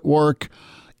 phenomenal footwork,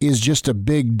 is just a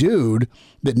big dude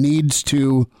that needs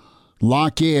to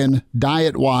lock in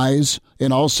diet-wise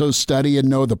and also study and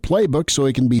know the playbook so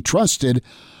he can be trusted.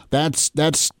 That's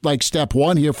like step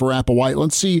one here for Applewhite.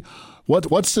 Let's see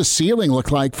what's the ceiling look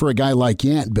like for a guy like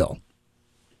Yant, Bill.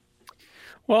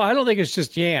 Well, I don't think it's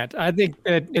just Yant. I think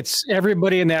that it's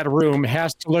everybody in that room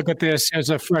has to look at this as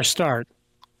a fresh start.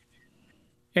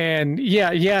 And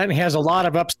Yant has a lot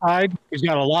of upside. He's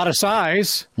got a lot of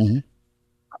size. Mm-hmm.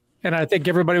 And I think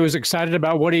everybody was excited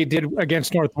about what he did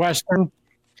against Northwestern.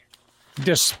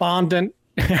 Despondent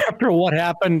after what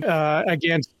happened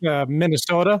against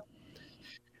Minnesota.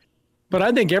 But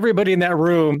I think everybody in that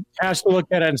room has to look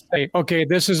at it and say, okay,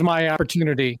 this is my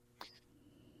opportunity.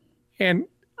 And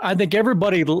I think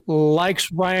everybody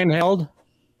likes Ryan Held,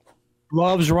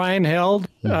 loves Ryan Held,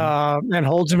 and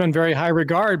holds him in very high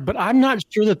regard. But I'm not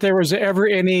sure that there was ever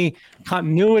any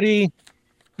continuity,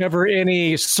 ever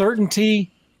any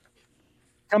certainty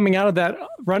coming out of that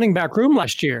running back room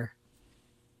last year.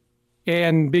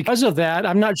 And because of that,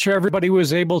 I'm not sure everybody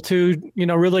was able to,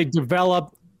 really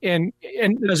develop in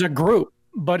as a group.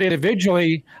 But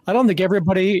individually, I don't think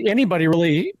anybody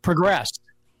really progressed.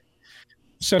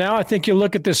 So now I think you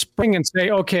look at this spring and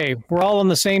say, okay, we're all on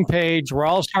the same page. We're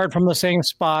all starting from the same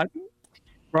spot.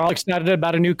 We're all excited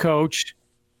about a new coach.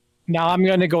 Now I'm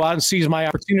going to go out and seize my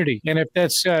opportunity. And if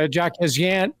that's Jack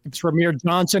Yant, it's Ramir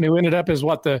Johnson, who ended up as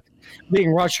the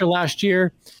leading rusher last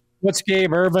year. What's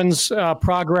Gabe Irvin's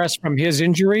progress from his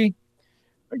injury?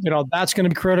 That's going to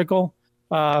be critical.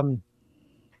 But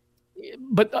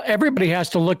everybody has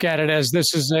to look at it as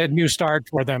this is a new start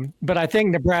for them. But I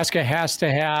think Nebraska has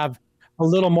to have a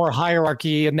little more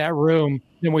hierarchy in that room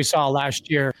than we saw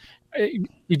last year.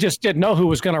 You just didn't know who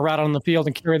was going to run on the field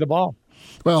and carry the ball.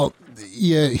 Well,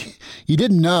 you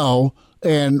didn't know,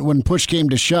 and when push came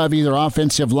to shove, either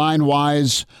offensive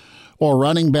line-wise or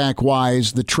running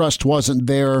back-wise, the trust wasn't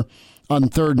there on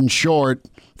 3rd and short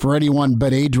for anyone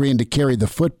but Adrian to carry the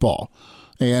football.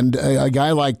 And a guy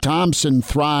like Thompson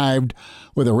thrived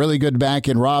with a really good back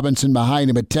in Robinson behind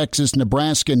him at Texas.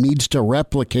 Nebraska needs to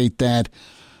replicate that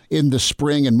in the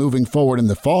spring and moving forward in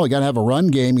the fall. You got to have a run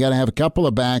game. You got to have a couple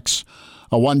of backs,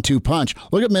 a 1-2 punch.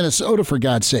 Look at Minnesota, for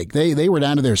God's sake. They were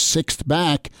down to their 6th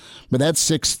back, but that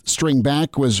 6th string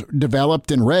back was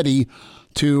developed and ready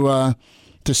to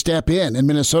step in. And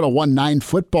Minnesota won 9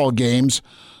 football games,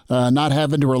 not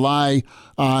having to rely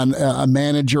on a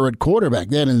manager at quarterback.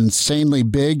 They had an insanely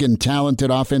big and talented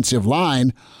offensive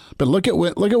line. But look at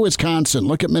Wisconsin,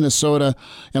 look at Minnesota,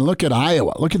 and look at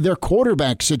Iowa. Look at their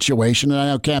quarterback situation. And I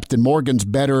know Captain Morgan's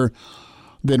better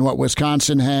than what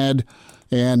Wisconsin had,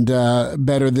 and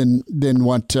better than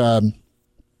what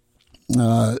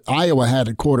Iowa had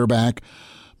at quarterback.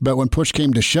 But when push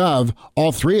came to shove,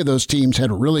 all 3 of those teams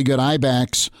had really good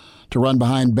I-backs to run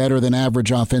behind better than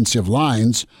average offensive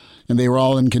lines, and they were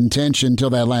all in contention until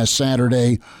that last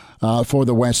Saturday for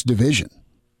the West Division.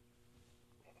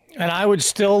 And I would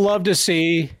still love to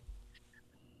see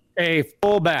a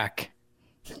fullback.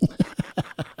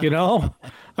 I mean,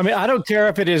 I don't care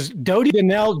if it is Dodie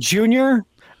Donnell Jr.,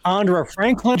 Andra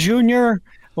Franklin Jr.,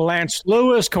 Lance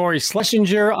Lewis, Corey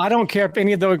Schlesinger. I don't care if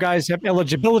any of those guys have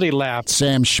eligibility left.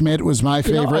 Sam Schmidt was my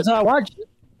favorite. As I watch,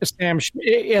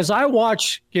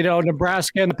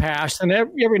 Nebraska in the past, and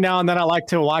every now and then I like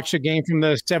to watch a game from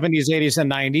the 70s, 80s,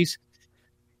 and 90s.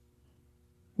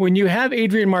 When you have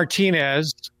Adrian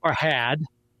Martinez, or had,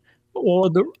 or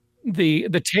the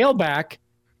tailback,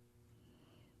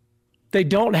 they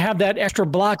don't have that extra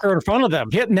blocker in front of them,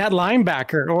 hitting that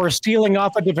linebacker or stealing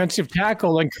off a defensive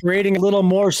tackle and creating a little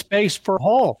more space for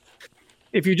hole.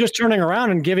 If you're just turning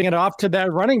around and giving it off to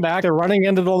that running back, they're running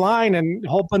into the line and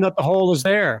hoping that the hole is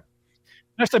there.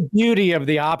 That's the beauty of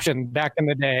the option back in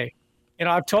the day.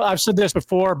 I've said this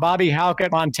before. Bobby Hauck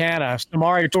at Montana,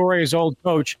 Samari Torre's old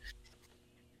coach,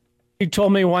 he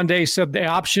told me one day, he said, the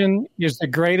option is the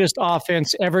greatest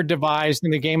offense ever devised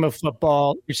in the game of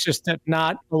football. It's just that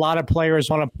not a lot of players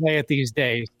want to play it these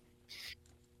days.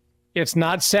 It's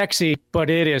not sexy, but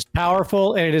it is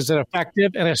powerful and it is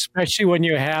effective, and especially when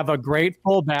you have a great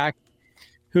fullback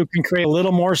who can create a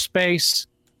little more space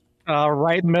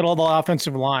right in the middle of the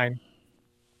offensive line.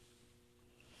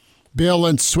 Bill,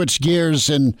 let's switch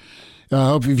gears, and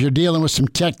hope if you're dealing with some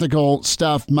technical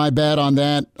stuff, my bad on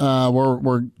that.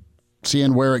 We're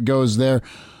seeing where it goes there.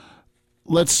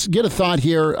 Let's get a thought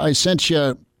here. I sent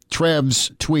you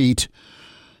Trev's tweet,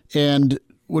 and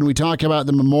when we talk about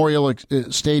the Memorial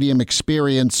Stadium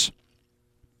experience,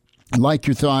 I'd like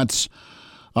your thoughts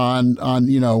on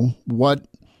what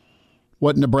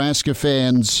Nebraska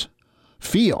fans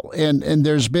feel. And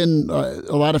there's been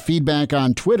a lot of feedback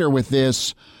on Twitter with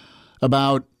this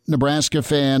about Nebraska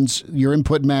fans. Your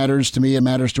input matters to me. It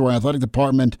matters to our athletic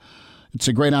department. It's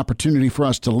a great opportunity for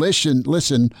us to listen.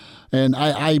 And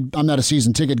I'm not a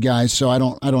season ticket guy, so I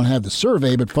don't have the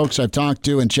survey, but folks I've talked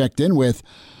to and checked in with,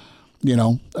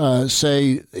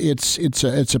 say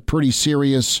it's a pretty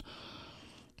serious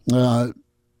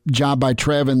job by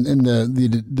Trev and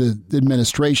the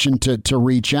administration to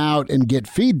reach out and get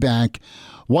feedback.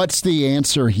 What's the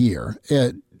answer here?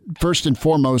 First and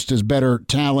foremost is better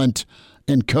talent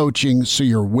and coaching, so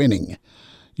you're winning.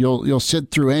 You'll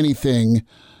sit through anything,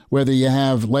 whether you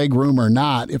have leg room or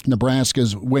not. If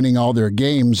Nebraska's winning all their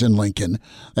games in Lincoln,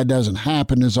 that doesn't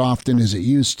happen as often as it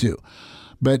used to.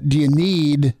 But do you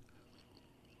need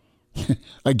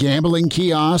a gambling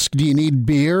kiosk? Do you need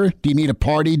beer? Do you need a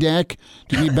party deck?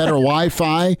 Do you need better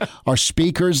Wi-Fi? Are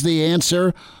speakers the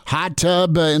answer? Hot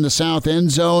tub in the south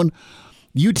end zone?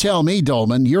 You tell me,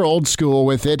 Dolman. You're old school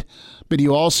with it, but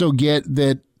you also get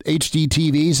that HD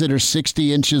TVs that are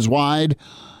 60 inches wide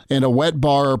and a wet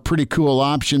bar are pretty cool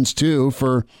options too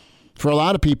for a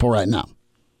lot of people right now.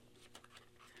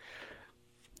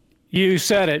 You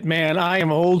said it, man. I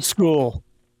am old school.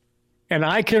 And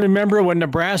I can remember when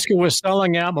Nebraska was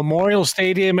selling out Memorial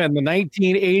Stadium in the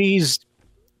 1980s,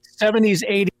 70s,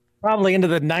 80s, probably into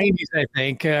the 90s, I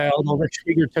think, although Rich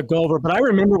Krieger took over. But I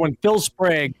remember when Phil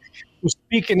Sprague was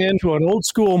speaking into an old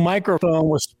school microphone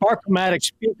with Sparkomatic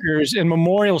speakers in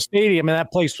Memorial Stadium, and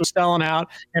that place was selling out,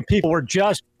 and people were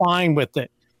just fine with it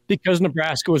because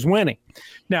Nebraska was winning.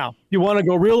 Now, you want to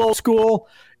go real old school,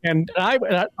 and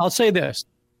I'll say this.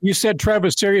 You said Trev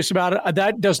was serious about it.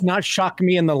 That does not shock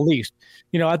me in the least.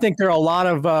 You know, I think there are a lot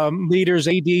of leaders,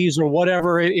 ADs, or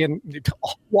whatever in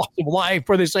walks of life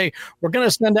where they say, we're going to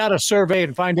send out a survey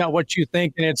and find out what you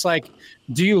think. And it's like,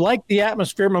 do you like the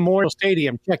atmosphere at Memorial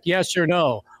Stadium? Check yes or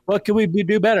no. What can we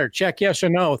do better? Check yes or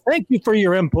no. Thank you for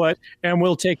your input, and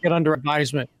we'll take it under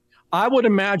advisement. I would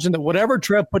imagine that whatever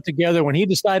Trev put together when he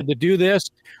decided to do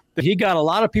this, that he got a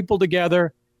lot of people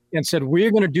together and said,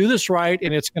 we're going to do this right,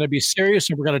 and it's going to be serious,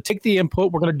 and we're going to take the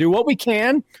input. We're going to do what we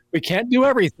can. We can't do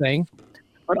everything.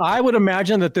 But I would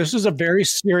imagine that this is a very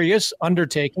serious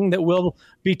undertaking that will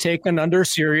be taken under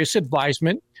serious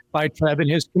advisement by Trev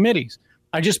and his committees.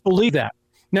 I just believe that.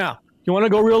 Now, you want to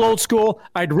go real old school?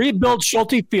 I'd rebuild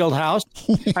Schulte Fieldhouse.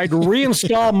 I'd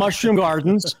reinstall Mushroom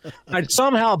Gardens. I'd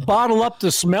somehow bottle up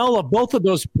the smell of both of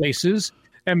those places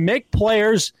and make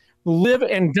players live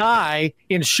and die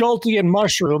in Schulte and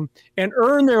Mushroom and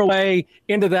earn their way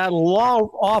into that law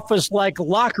office-like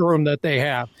locker room that they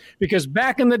have. Because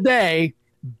back in the day,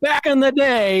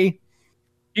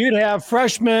 you'd have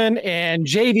freshmen and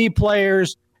JV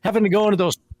players having to go into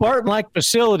those Spartan-like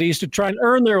facilities to try and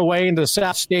earn their way into the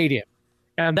South Stadium.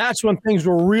 And that's when things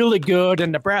were really good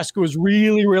and Nebraska was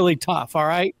really, really tough, all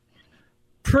right?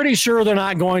 Pretty sure they're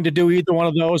not going to do either one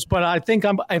of those, but I think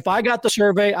if I got the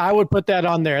survey, I would put that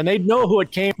on there. And they'd know who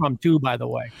it came from, too, by the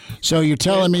way. So you're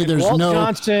telling me there's Walt no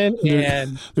Johnson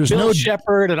and Bill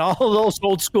Shepard and all of those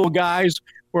old school guys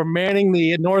were manning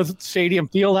the North Stadium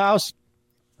Fieldhouse.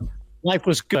 Life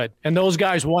was good, and those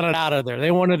guys wanted out of there.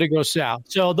 They wanted to go south.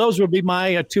 So those would be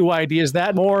my two ideas.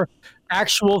 That more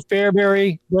actual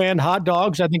Fairbury brand hot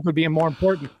dogs, I think, would be more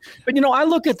important. But, you know, I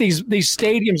look at these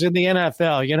stadiums in the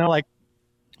NFL, you know, like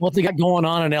what they got going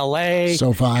on in L.A.,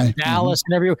 SoFi, and Dallas,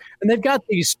 and everywhere. And they've got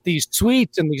these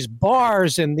suites and these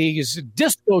bars and these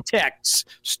discotheques,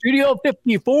 Studio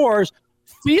 54s,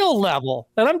 field level.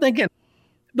 And I'm thinking,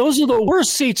 those are the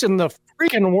worst seats in the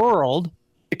freaking world.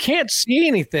 You can't see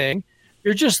anything.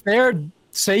 You're just there.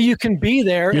 Say you can be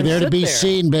there. You're there to be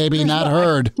seen, baby, not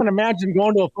heard. I can imagine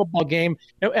going to a football game.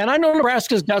 And I know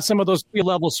Nebraska's got some of those field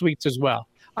level suites as well.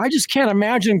 I just can't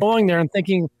imagine going there and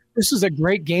thinking, this is a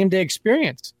great game day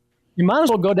experience. You might as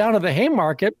well go down to the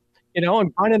Haymarket, you know,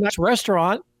 and find a nice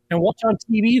restaurant and watch on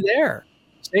TV there.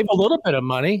 Save a little bit of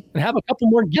money and have a couple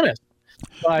more Guinness.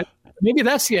 But maybe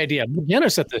that's the idea.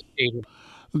 Guinness at this stadium.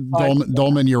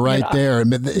 Dolman, you're right there.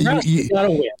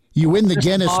 You win the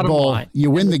Guinness Bowl. You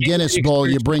win the Guinness Bowl.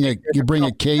 You bring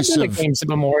a case of games at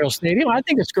Memorial Stadium. I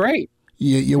think it's great.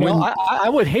 You win. Know, I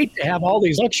would hate to have all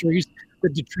these luxuries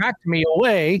that detract me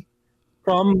away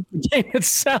from the game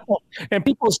itself. And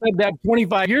people said that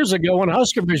 25 years ago when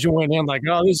Husker Vision went in, like,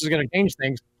 oh, this is going to change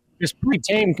things. It's pretty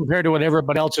tame compared to what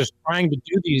everybody else is trying to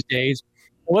do these days.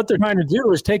 And what they're trying to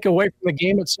do is take away from the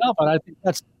game itself. And I think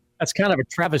that's kind of a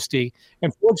travesty.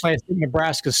 And fortunately, I think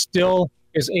Nebraska still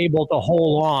is able to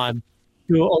hold on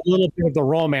to a little bit of the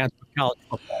romance of college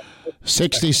football.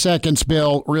 60 seconds,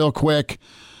 Bill, real quick.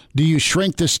 Do you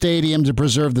shrink the stadium to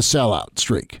preserve the sellout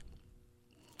streak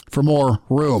for more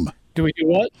room? Do we do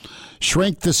what?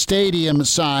 Shrink the stadium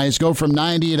size, go from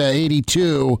 90 to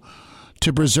 82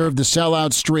 to preserve the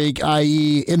sellout streak,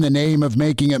 i.e., in the name of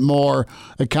making it more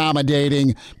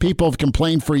accommodating. People have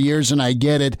complained for years, and I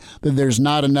get it, that there's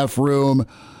not enough room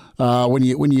when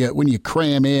you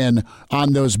cram in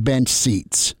on those bench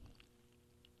seats.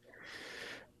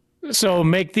 So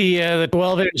make the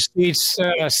 12-inch seats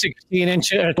 16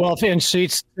 inches, 12-inch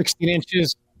seats 16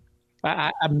 inches.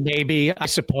 Maybe, I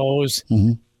suppose.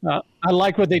 Mm-hmm. I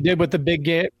like what they did with the Big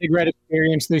Red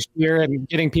Experience this year and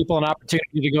getting people an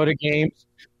opportunity to go to games.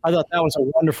 I thought that was a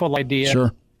wonderful idea.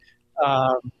 Sure.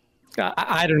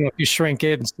 I don't know if you shrink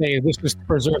it and say this was to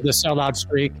preserve the sellout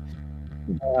streak.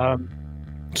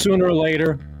 Sooner or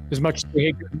later, as much as we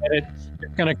hate to admit it,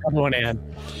 it's going to come to an end.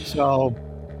 So,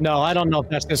 no, I don't know if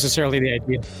that's necessarily the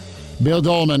idea. Bill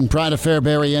Dolman, Pride of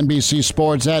Fairbury, NBC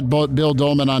Sports, at Bill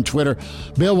Dolman on Twitter.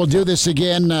 Bill, we'll do this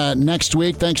again next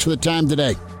week. Thanks for the time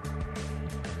today.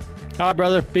 All right,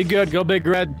 brother. Be good. Go Big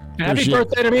Red. Happy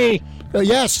birthday to me.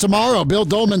 Yes, tomorrow. Bill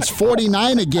Dolman's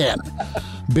 49 again.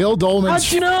 Bill Dolman's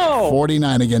How'd you know?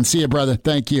 49 again. See you, brother.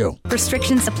 Thank you.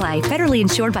 Restrictions apply. Federally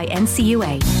insured by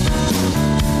NCUA.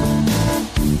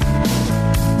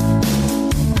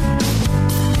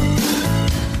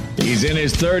 He's in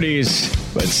his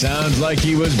 30s, but sounds like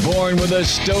he was born with a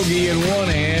stogie in one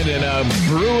hand and a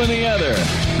brew in the other.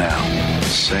 Now,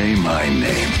 say my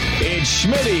name. It's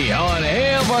Schmitty on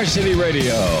Hail Varsity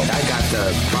Radio. I got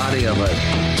the body of a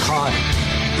taut,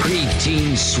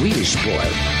 preteen Swedish boy.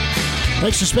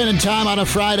 Thanks for spending time on a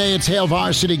Friday. It's Hail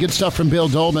Varsity. Good stuff from Bill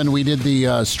Dolman. We did the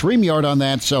StreamYard on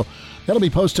that, so that'll be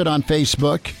posted on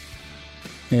Facebook.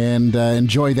 And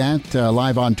enjoy that.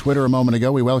 Live on Twitter a moment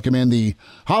ago, we welcome in the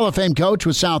Hall of Fame coach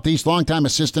with Southeast, longtime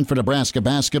assistant for Nebraska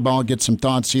basketball. Get some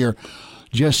thoughts here.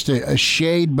 Just a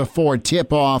shade before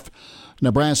tip-off.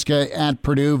 Nebraska at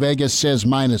Purdue. Vegas says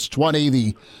 -20.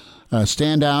 The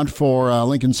standout for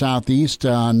Lincoln Southeast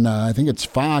on, I think it's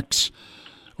Fox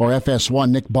or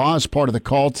FS1. Nick Baugh's part of the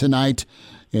call tonight.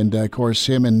 And, of course,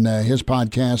 him and his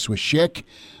podcast with Schick,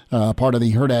 part of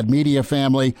the Herdad Media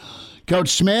family. Coach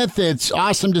Smith, it's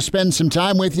awesome to spend some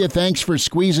time with you. Thanks for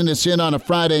squeezing us in on a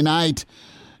Friday night.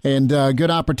 And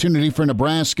good opportunity for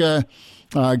Nebraska.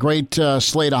 Great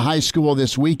slate of high school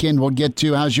this weekend we'll get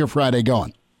to. How's your Friday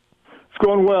going? It's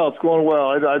going well. It's going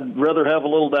well. I'd rather have a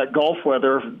little of that golf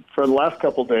weather for the last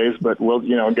couple of days, but we'll,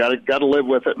 got to live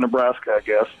with it in Nebraska, I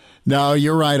guess. No,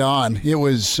 you're right on. It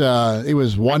was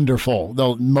wonderful,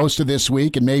 though most of this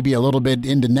week and maybe a little bit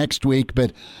into next week,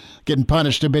 but getting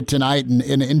punished a bit tonight and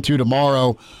into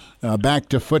tomorrow, back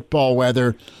to football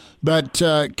weather. But,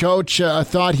 Coach, a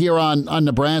thought here on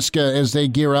Nebraska as they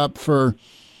gear up for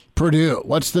Purdue.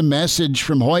 What's the message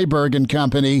from Hoiberg and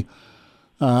company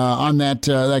on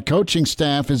that coaching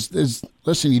staff? Is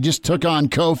listen, you just took on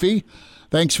Kofi.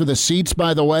 Thanks for the seats,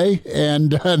 by the way.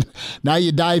 And now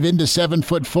you dive into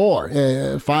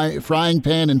 7'4", frying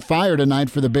pan and fire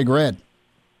tonight for the Big Red.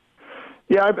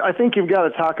 Yeah, I think you've got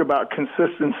to talk about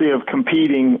consistency of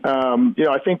competing.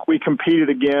 I think we competed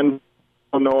again,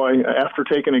 Illinois, after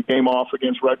taking a game off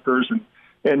against Rutgers,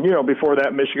 and before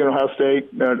that, Michigan State,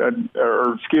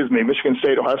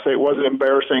 Ohio State wasn't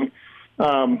embarrassing. We're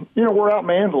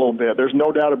outmanned a little bit. There's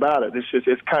no doubt about it.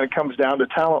 It kind of comes down to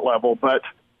talent level, but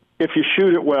if you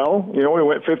shoot it well, we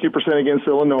went 50% against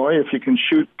Illinois. If you can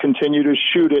continue to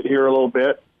shoot it here a little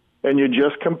bit, and you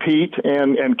just compete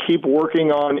and keep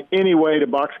working on any way to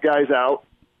box guys out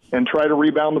and try to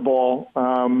rebound the ball,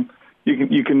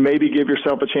 you can maybe give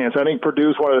yourself a chance. I think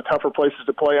Purdue's one of the tougher places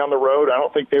to play on the road. I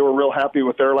don't think they were real happy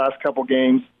with their last couple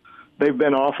games. They've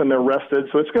been off and they're rested,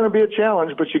 so it's going to be a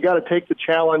challenge, but you got to take the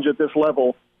challenge at this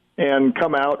level and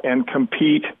come out and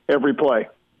compete every play.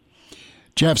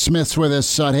 Jeff Smith's with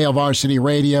us on Hail Varsity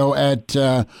Radio at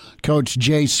Coach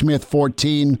J. Smith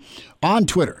 14 on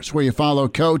Twitter. It's where you follow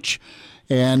Coach.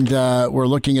 And we're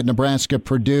looking at Nebraska,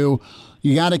 Purdue.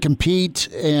 You got to compete,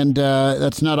 and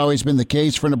that's not always been the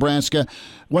case for Nebraska.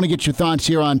 I want to get your thoughts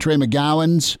here on Trey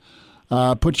McGowan's.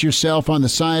 Put yourself on the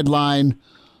sideline,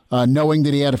 knowing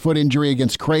that he had a foot injury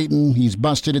against Creighton. He's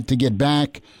busted it to get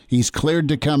back. He's cleared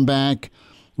to come back.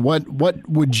 What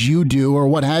would you do, or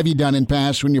what have you done in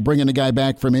past when you're bringing a guy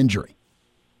back from injury?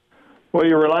 Well,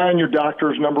 you rely on your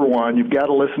doctors, number one. You've got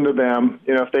to listen to them.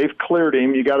 If they've cleared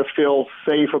him, you got to feel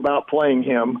safe about playing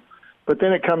him. But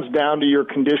then it comes down to your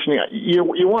conditioning. You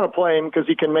want to play him because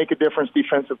he can make a difference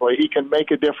defensively. He can make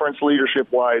a difference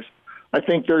leadership-wise. I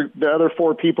think the other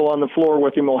four people on the floor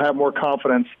with him will have more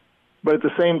confidence. But at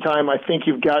the same time, I think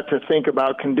you've got to think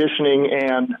about conditioning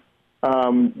and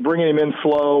bringing him in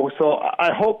slow. So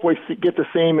I hope we get to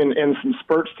see him in some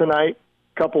spurts tonight,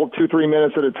 2-3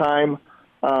 minutes at a time,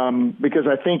 because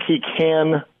I think he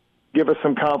can give us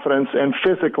some confidence and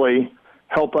physically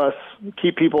help us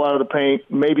keep people out of the paint,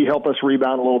 maybe help us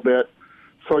rebound a little bit.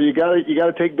 So you got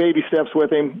to take baby steps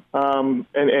with him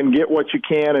and get what you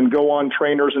can and go on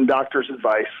trainers' and doctors'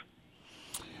 advice.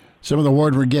 Some of the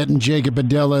word we're getting, Jacob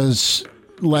Adilla's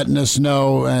letting us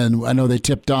know, and I know they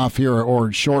tipped off here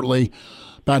or shortly,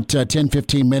 about 10,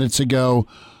 15 minutes ago.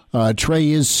 Trey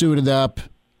is suited up.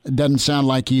 It doesn't sound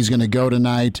like he's going to go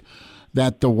tonight.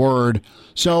 That's the word.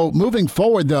 So moving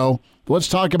forward, though, let's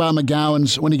talk about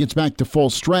McGowan's when he gets back to full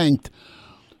strength.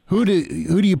 Who do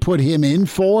you put him in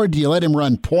for? Do you let him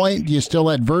run point? Do you still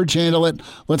let Verge handle it?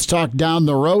 Let's talk down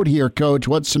the road here, Coach.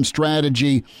 What's some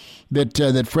strategy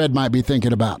that Fred might be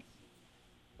thinking about?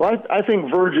 Well, I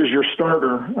think Verge is your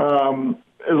starter.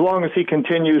 As long as he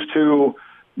continues to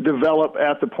develop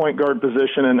at the point guard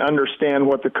position and understand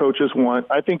what the coaches want,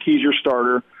 I think he's your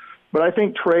starter. But I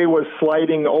think Trey was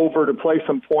sliding over to play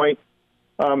some point.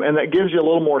 And that gives you a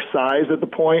little more size at the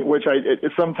point, which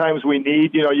sometimes we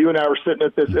need. You know, you and I were sitting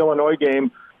at this Illinois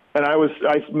game, and I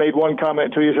made one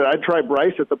comment to you. Said I'd try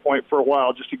Bryce at the point for a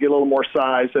while just to get a little more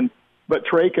size. But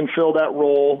Trey can fill that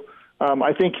role.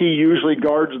 I think he usually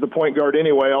guards the point guard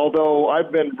anyway. Although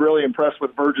I've been really impressed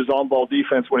with Verge's on-ball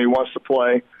defense when he wants to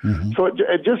play. Mm-hmm. So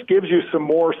it just gives you some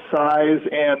more size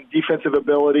and defensive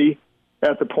ability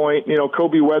at the point. You know,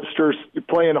 Kobe Webster's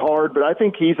playing hard, but I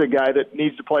think he's a guy that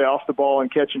needs to play off the ball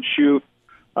and catch and shoot,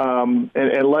 and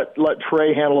let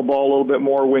Trey handle the ball a little bit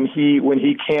more when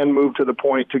he can move to the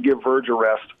point to give Verge a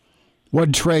rest.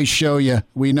 What did Trey show you?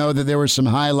 We know that there were some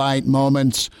highlight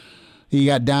moments. He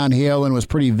got downhill and was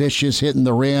pretty vicious hitting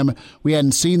the rim. We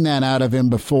hadn't seen that out of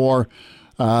him before.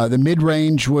 The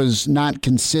mid-range was not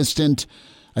consistent.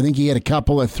 I think he had a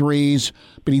couple of threes,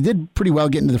 but he did pretty well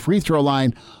getting to the free throw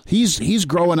line. He's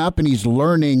growing up and he's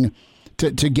learning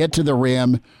to get to the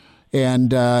rim,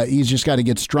 and he's just got to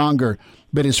get stronger.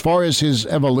 But as far as his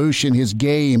evolution, his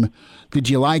game, did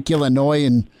you like Illinois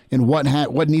and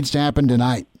what needs to happen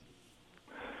tonight?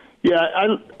 Yeah,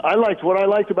 I liked what I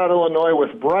liked about Illinois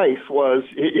with Bryce was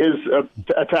his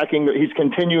attacking. He's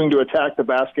continuing to attack the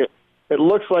basket. It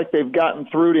looks like they've gotten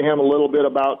through to him a little bit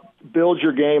about build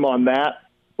your game on that.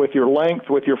 With your length,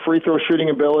 with your free throw shooting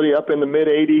ability up in the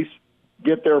mid-80s,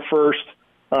 get there first.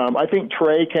 I think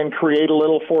Trey can create a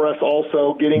little for us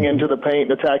also, getting into the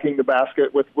paint and attacking the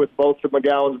basket with both the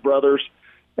McGowan's brothers.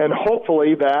 And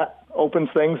hopefully that opens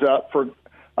things up for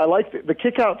 – I like the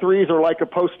kick-out threes are like a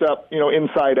post-up,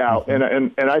 inside out.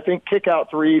 And I think kick-out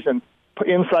threes and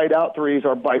inside-out threes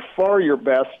are by far your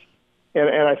best.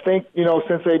 And I think,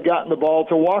 since they've gotten the ball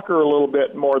to Walker a little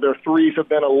bit more, their threes have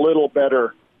been a little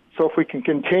better. So if we can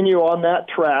continue on that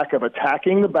track of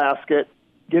attacking the basket,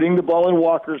 getting the ball in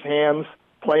Walker's hands,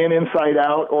 playing inside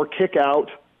out or kick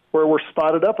out, where we're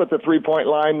spotted up at the three-point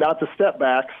line, not the step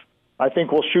backs, I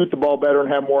think we'll shoot the ball better and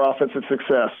have more offensive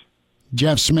success.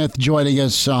 Jeff Smith joining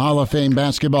us, Hall of Fame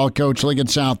basketball coach, Lincoln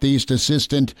Southeast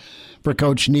assistant for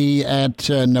Coach Nee at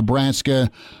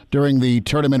Nebraska during the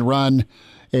tournament run.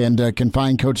 And can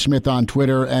find Coach Smith on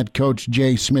Twitter at Coach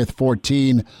J Smith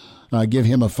 14. Give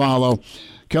him a follow.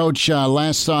 Coach,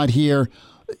 last thought here.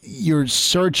 You're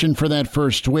searching for that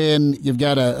first win. You've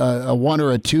got a 1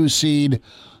 or a 2 seed,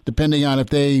 depending on if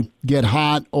they get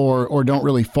hot or don't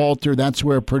really falter. That's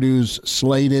where Purdue's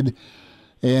slated.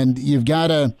 And you've got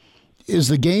to – is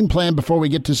the game plan before we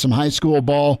get to some high school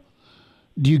ball,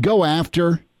 do you go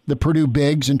after the Purdue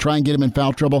bigs and try and get them in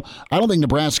foul trouble? I don't think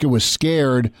Nebraska was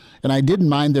scared, and I didn't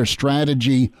mind their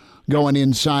strategy going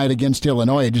inside against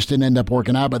Illinois. It just didn't end up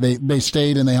working out, but they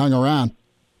stayed and they hung around.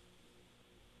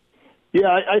 Yeah,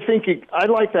 I think I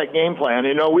like that game plan.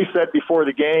 We said before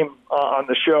the game on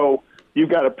the show, you've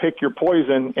got to pick your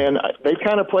poison, and they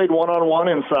kind of played one-on-one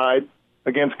inside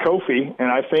against Kofi,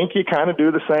 and I think you kind of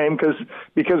do the same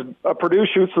because Purdue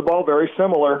shoots the ball very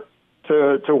similar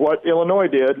to what Illinois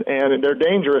did, and they're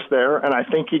dangerous there. And I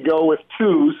think you go with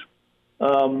twos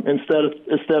instead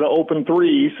of open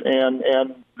threes, and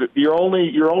your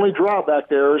only drawback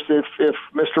there is if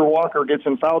Mr. Walker gets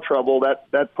in foul trouble,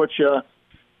 that puts you.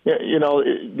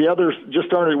 The others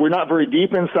just aren't. We're not very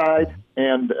deep inside,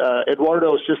 and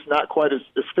Eduardo is just not quite as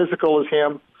physical as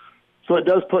him. So it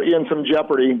does put you in some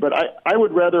jeopardy. But I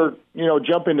would rather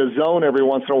jump into zone every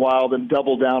once in a while than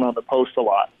double down on the post a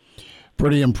lot.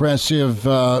 Pretty impressive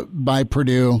by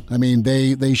Purdue. I mean,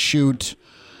 they shoot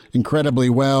incredibly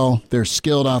well. They're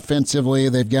skilled offensively.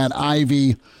 They've got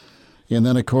Ivy, and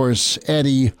then of course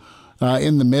Eddie.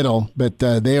 In the middle, but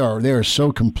they are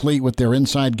so complete with their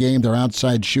inside game, their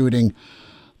outside shooting.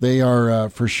 They are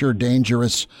for sure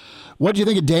dangerous. What do you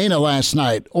think of Dana last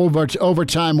night?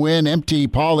 Overtime win, empty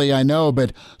Pauly, I know,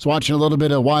 but I was watching a little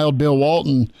bit of Wild Bill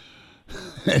Walton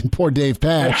and poor Dave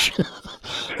Pash.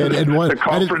 and what, the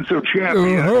Conference of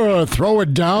Champions. Throw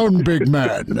it down, big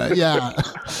man. Yeah,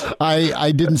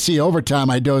 I didn't see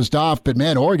overtime. I dozed off, but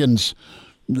man, Oregon's.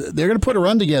 They're going to put a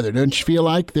run together. Don't you feel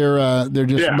like they're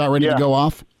just about ready to go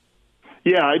off?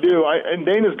 Yeah, I do. And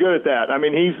Dana's good at that. I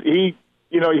mean,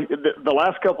 the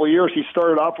last couple of years he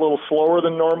started off a little slower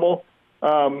than normal,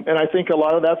 and I think a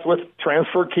lot of that's with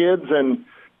transfer kids.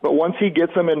 But once he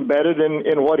gets them embedded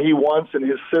in what he wants in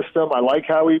his system, I like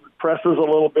how he presses a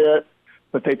little bit.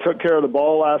 But they took care of the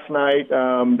ball last night.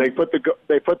 They put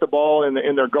the ball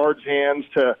in their guards' hands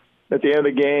at the end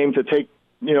of the game to take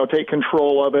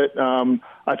control of it.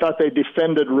 I thought they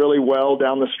defended really well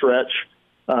down the stretch.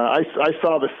 I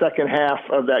saw the second half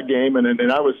of that game,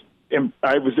 and I was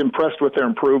impressed with their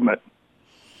improvement.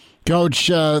 Coach,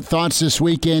 thoughts this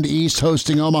weekend? East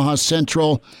hosting Omaha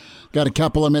Central. Got a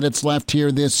couple of minutes left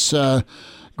here. This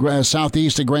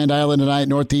southeast at Grand Island tonight,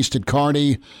 northeast at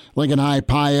Kearney, Lincoln High,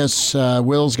 Pius.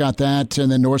 Will's got that,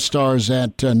 and then North Stars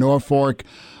at Norfolk.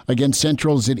 Again,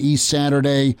 Central's at East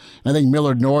Saturday. I think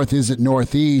Millard North is at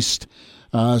Northeast.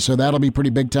 So that'll be pretty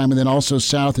big time. And then also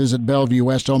South is at Bellevue,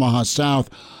 West Omaha South.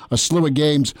 A slew of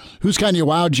games. Who's kind of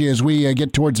wowed you as we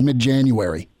get towards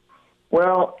mid-January?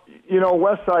 Well,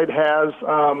 Westside has.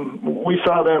 We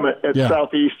saw them at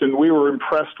Southeast, and we were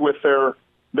impressed with their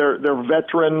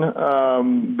veteran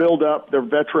build-up, their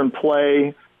veteran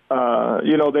play. They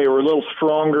were a little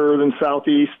stronger than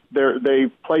Southeast. They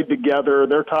played together.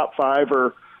 Their top five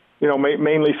are,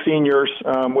 mainly seniors,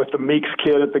 with the Meeks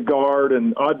kid at the guard,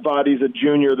 and Oddbody's a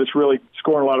junior that's really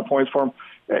scoring a lot of points for them.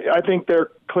 I think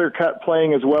they're clear-cut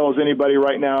playing as well as anybody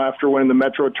right now after winning the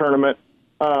Metro tournament.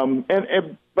 But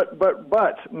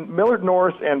Millard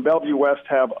North and Bellevue West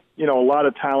have, a lot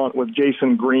of talent with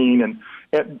Jason Green,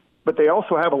 but they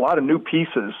also have a lot of new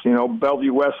pieces.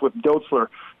 Bellevue West with Dotzler,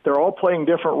 they're all playing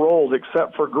different roles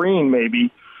except for Green,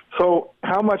 maybe. So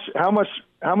how much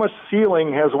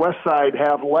ceiling has Westside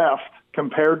have left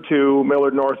compared to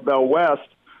Millard North, Bell West,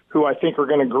 who I think are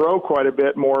going to grow quite a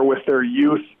bit more with their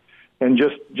youth and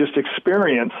just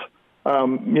experience?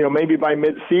 Maybe by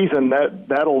mid-season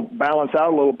that'll balance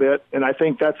out a little bit, and I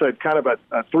think that's a kind of a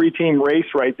three-team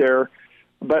race right there.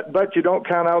 But you don't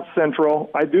count out Central.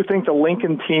 I do think the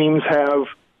Lincoln teams have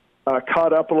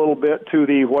caught up a little bit to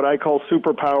the what I call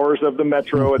superpowers of the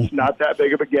Metro. It's not that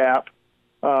big of a gap,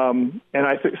 and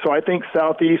I think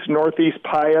Southeast, Northeast,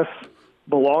 Pius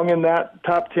belong in that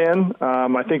top 10.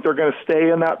 I think they're going to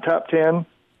stay in that top 10,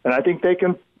 and I think they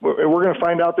can. We're going to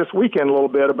find out this weekend a little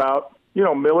bit about.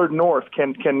 Millard North,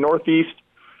 can Northeast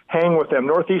hang with them?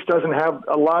 Northeast doesn't have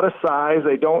a lot of size.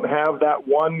 They don't have that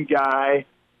one guy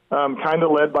kind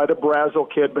of led by the Brazel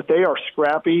kid, but they are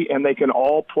scrappy and they can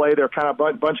all play. They're kind of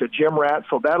a bunch of gym rats,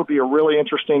 so that'll be a really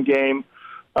interesting game.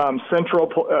 Central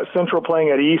playing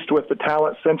at East with the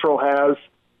talent Central has.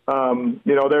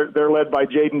 They're led by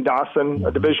Jaden Dawson,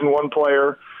 a Division I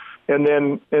player, and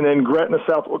then Gretna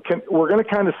South. We're going to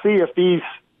kind of see if these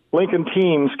Lincoln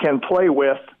teams can play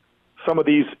with some of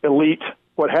these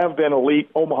what have been elite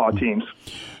Omaha teams.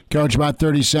 Coach, about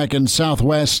 30 seconds.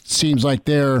 Southwest seems like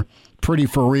they're pretty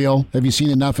for real. Have you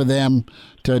seen enough of them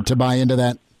to buy into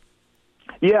that?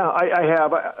 Yeah, I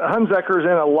have. Hunzecker's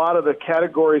in a lot of the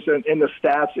categories in the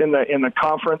stats in the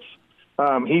conference.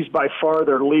 He's by far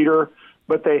their leader,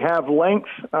 but they have length.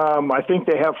 I think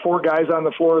they have 4 guys on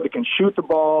the floor that can shoot the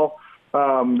ball.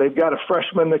 They've got a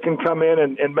freshman that can come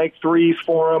in and make threes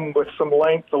for them with some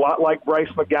length, a lot like Bryce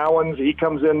McGowan's. He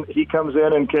comes in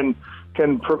and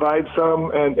can provide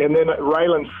some. And then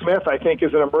Ryland Smith, I think,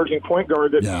 is an emerging point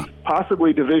guard that's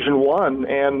possibly Division I,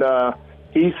 and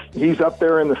he's up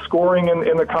there in the scoring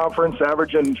in the conference,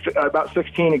 averaging about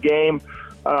 16 a game.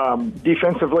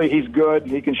 Defensively, he's good.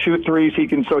 He can shoot threes. He's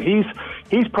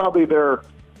probably their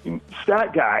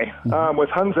stat guy, with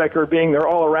Hunzecker being their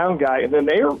all-around guy, and then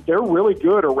they're really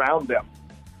good around them.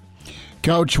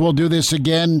 Coach, we'll do this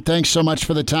again. Thanks so much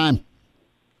for the time.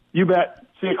 You bet.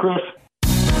 See you, Chris.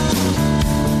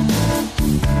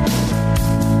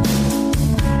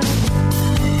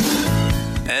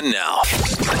 And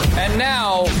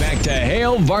now, back to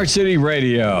Hail Varsity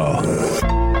Radio.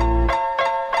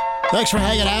 Thanks for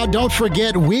hanging out. Don't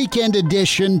forget, Weekend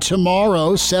Edition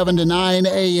tomorrow, 7 to 9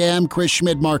 a.m. Chris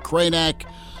Schmidt, Mark Kranak.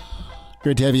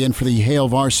 Great to have you in for the Hail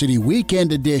Varsity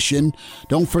Weekend Edition.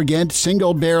 Don't forget,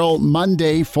 Single Barrel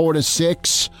Monday, 4 to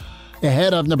 6,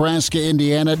 ahead of Nebraska,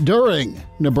 Indiana, during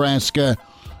Nebraska,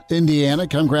 Indiana.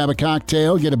 Come grab a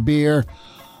cocktail, get a beer,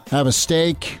 have a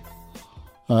steak.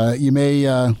 You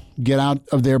may get out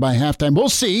of there by halftime. We'll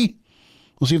see.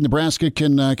 We'll see if Nebraska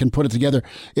can put it together.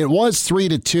 It was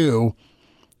 3-2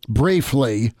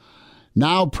 briefly.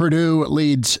 Now Purdue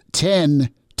leads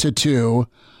 10-2,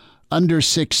 under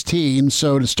 16.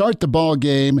 So to start the ball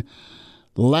game,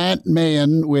 Lat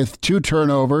Mayen with 2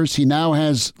 turnovers. He now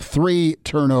has 3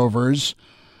 turnovers.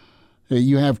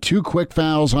 You have 2 quick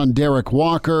fouls on Derek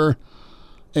Walker.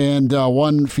 and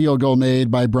one field goal made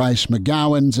by Bryce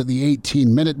McGowens at the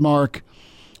 18-minute mark.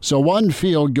 So one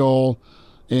field goal,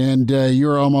 and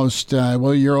you're almost,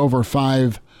 you're over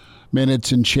 5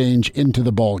 minutes and change into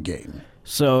the ball game.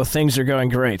 So things are going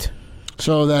great.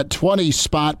 So that 20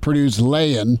 spot Purdue's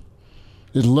laying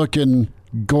is looking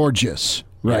gorgeous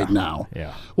right now.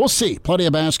 Yeah. We'll see. Plenty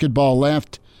of basketball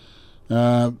left.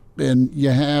 And you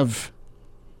have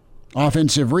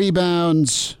offensive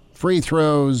rebounds, free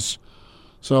throws.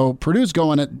 So Purdue's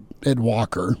going at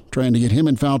Walker, trying to get him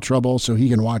in foul trouble so he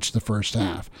can watch the first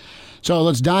half. So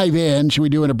let's dive in. Should we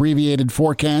do an abbreviated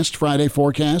forecast, Friday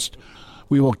forecast?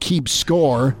 We will keep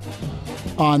score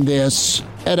on this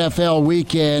NFL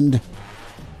weekend.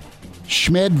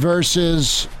 Schmid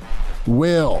versus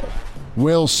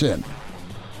Wilson.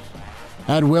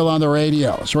 At Will on the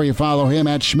radio. That's where you follow him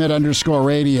at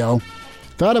Schmid_radio.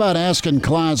 Thought about asking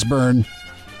Clausburn,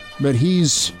 but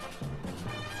he's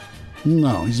a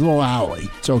little owly.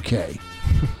 It's okay.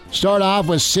 Start off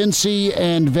with Cincy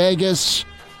and Vegas.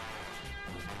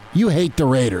 You hate the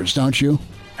Raiders, don't you?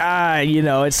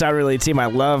 It's not really a team I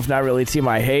love, not really a team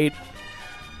I hate.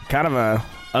 Kind of a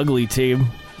ugly team,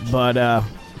 but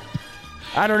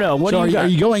I don't know. What are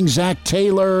you going Zach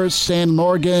Taylor, Stan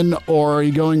Morgan, or are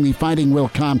you going the Fighting Will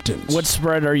Comptons? What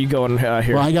spread are you going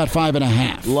here? Well, I got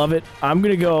 5.5. Love it. I'm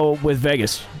going to go with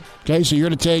Vegas. Okay, so you're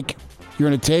going to take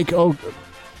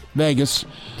Vegas.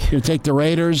 You're going to take the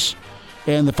Raiders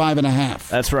and the 5.5.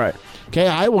 That's right. Okay,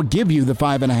 I will give you the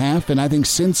 5.5, and I think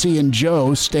Cincy and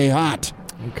Joe stay hot.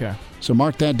 Okay. So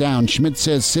mark that down. Schmidt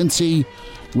says Cincy.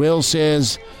 Will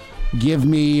says, give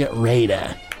me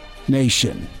Raider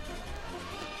Nation.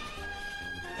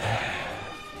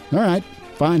 All right,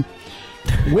 fine.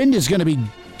 Wind is going to be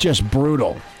just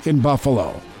brutal in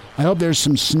Buffalo. I hope there's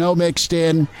some snow mixed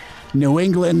in. New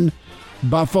England,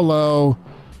 Buffalo,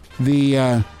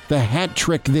 the hat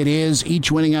trick that is,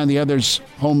 each winning on the other's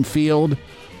home field.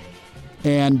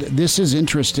 And this is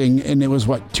interesting, and it was,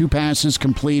 2 passes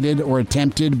completed or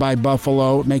attempted by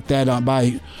Buffalo. Make that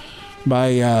by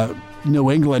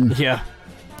New England. Yeah.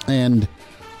 And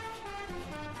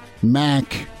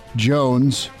Mac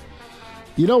Jones.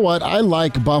 You know what? I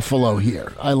like Buffalo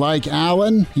here. I like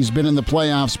Allen. He's been in the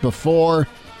playoffs before.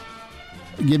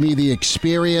 Give me the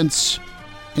experience,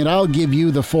 and I'll give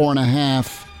you the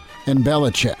 4.5 and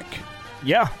Belichick.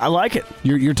 Yeah, I like it.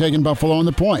 You're taking Buffalo on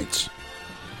the points.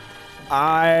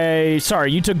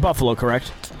 Sorry, you took Buffalo,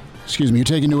 correct? Excuse me, you're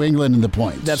taking New England in the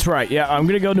points. That's right. Yeah, I'm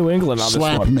going to go New England on this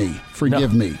one. Slap me.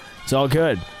 Forgive me. It's all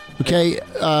good. Okay,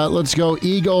 let's go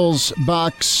Eagles,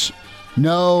 Bucks.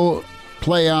 No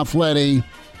playoff Letty.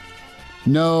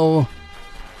 No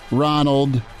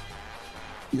Ronald.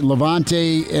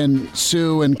 Levante and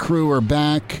Sue and crew are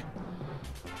back.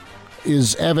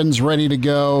 Is Evans ready to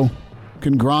go?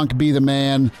 Can Gronk be the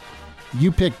man?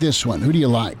 You pick this one. Who do you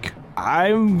like?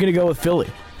 I'm going to go with Philly.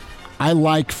 I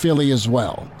like Philly as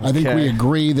well. I think we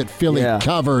agree that Philly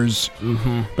covers,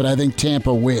 but I think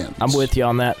Tampa wins. I'm with you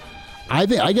on that. I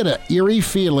get an eerie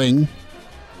feeling,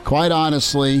 quite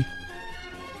honestly,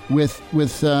 with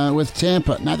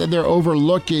Tampa. Not that they're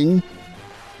overlooking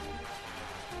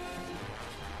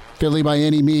Philly by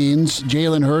any means.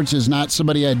 Jalen Hurts is not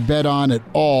somebody I'd bet on at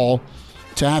all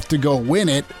to have to go win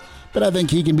it, but I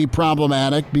think he can be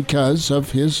problematic because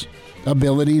of his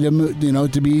ability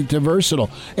to be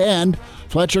versatile. And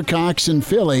Fletcher Cox and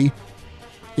Philly,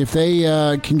 if they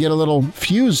can get a little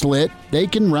fuse lit, they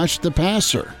can rush the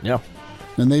passer. Yeah.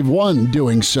 And they've won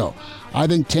doing so. I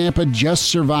think Tampa just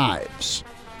survives.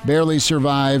 Barely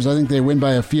survives. I think they win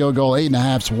by a field goal.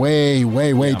 8.5's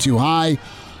way too high.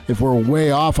 If we're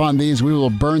way off on these, we will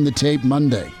burn the tape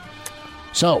Monday.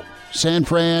 So, San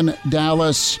Fran,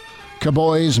 Dallas,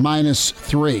 Cowboys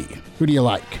 -3. Who do you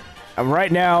like?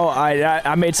 Right now,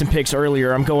 I made some picks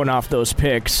earlier. I'm going off those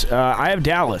picks. I have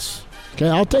Dallas. Okay,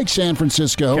 I'll take San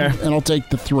Francisco, and I'll take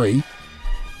the 3.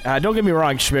 Don't get me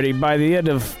wrong, Schmitty. By the end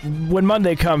of when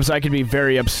Monday comes, I could be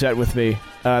very upset with me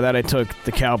that I took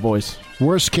the Cowboys.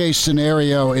 Worst case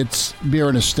scenario, it's beer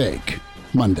and a steak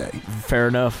Monday. Fair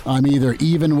enough. I'm either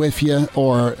even with you,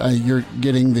 or you're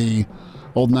getting the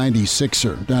old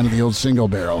 96er down to the old single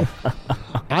barrel.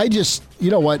 I just, you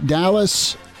know what,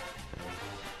 Dallas,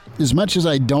 as much as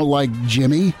I don't like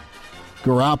Jimmy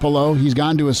Garoppolo, he's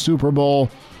gone to a Super Bowl.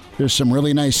 There's some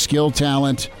really nice skill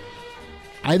talent.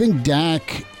 I think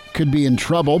Dak could be in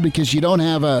trouble because you don't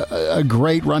have a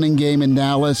great running game in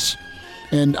Dallas.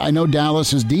 And I know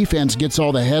Dallas's defense gets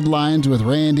all the headlines with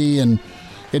Randy and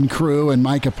crew and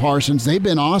Micah Parsons. They've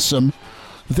been awesome.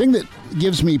 The thing that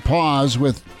gives me pause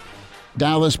with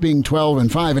Dallas being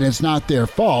 12-5, and it's not their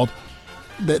fault,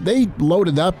 they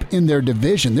loaded up in their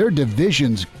division. Their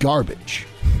division's garbage.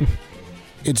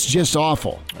 It's just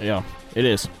awful. Yeah, it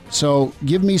is. So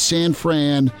give me San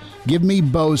Fran, give me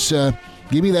Bosa,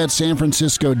 give me that San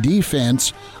Francisco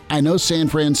defense. I know San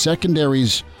Fran's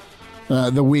secondary's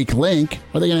the weak link.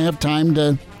 Are they going to have time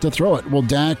to throw it? Well,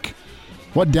 Dak,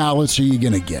 what Dallas are you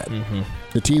going to get? Mm-hmm.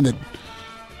 The team that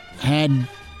had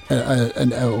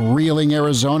a reeling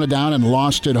Arizona down and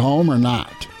lost at home or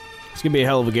not? It's going to be a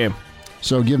hell of a game.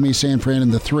 So give me San Fran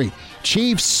in the 3.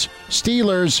 Chiefs,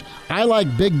 Steelers. I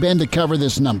like Big Ben to cover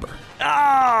this number.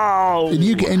 Oh! And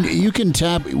you can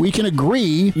tap. We can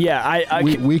agree. Yeah,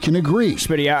 we can agree.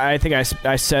 Smitty, I think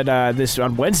I said this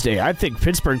on Wednesday. I think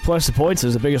Pittsburgh plus the points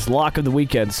is the biggest lock of the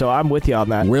weekend, so I'm with you on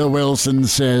that. Will Wilson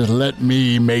says, "Let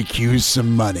me make you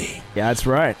some money." Yeah, that's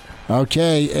right.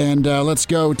 Okay, and let's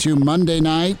go to Monday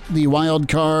night, the wild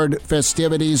card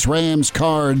festivities. Rams,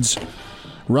 Cards,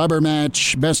 rubber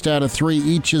match, best out of 3.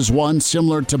 Each is one,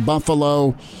 similar to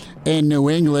Buffalo and New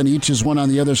England. Each is one on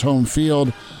the other's home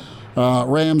field.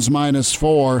 Rams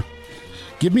 -4.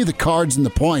 Give me the Cards and the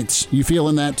points. You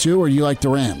feeling that too, or you like the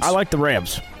Rams? I like the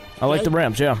Rams. I like the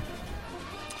Rams, yeah.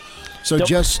 So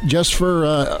just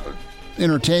for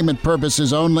entertainment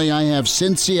purposes only, I have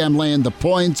Cincy. I'm laying the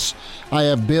points. I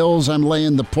have Bills. I'm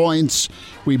laying the points.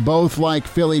 We both like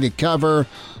Philly to cover.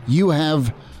 You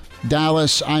have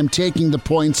Dallas. I'm taking the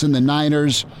points in the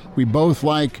Niners. We both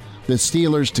like the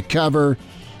Steelers to cover.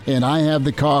 And I have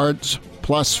the Cards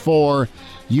 +4.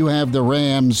 You have the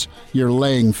Rams. You're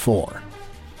laying 4.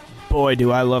 Boy,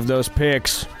 do I love those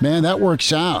picks. Man, that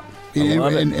works out. I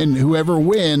love it. And whoever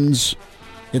wins,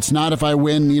 it's not if I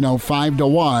win,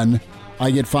 5-1,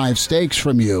 I get 5 steaks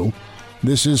from you.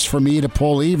 This is for me to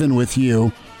pull even with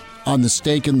you on the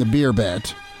steak and the beer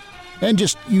bet. And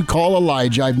just, you call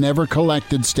Elijah. I've never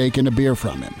collected steak and a beer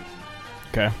from him.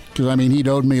 Okay. Because, he'd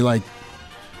owed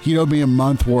me a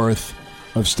month worth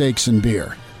of steaks and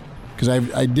beer.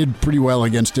 Because I did pretty well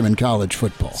against him in college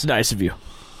football. It's nice of you.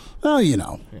 Well,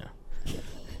 Yeah.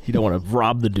 You don't want to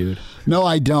rob the dude. No,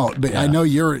 I don't. But Yeah. I know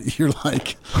you're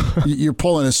like, you're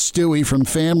pulling a Stewie from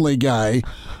Family Guy.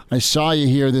 I saw you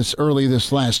here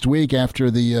this last week after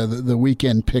the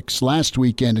weekend picks last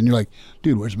weekend, and you're like,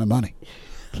 dude, where's my money?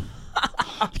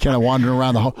 Kind of wandering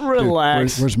around the hall.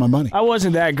 Relax. Dude, where's my money? I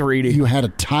wasn't that greedy. You had a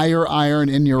tire iron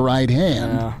in your right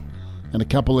hand, Yeah. and a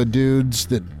couple of dudes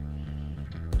that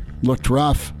looked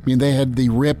rough. They had the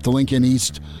ripped Lincoln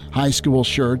East high school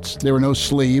shirts. There were no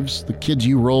sleeves. The kids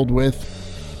you rolled with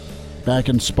back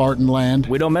in Spartan land.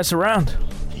 We don't mess around.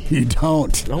 You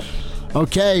don't. Nope.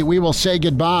 Okay, we will say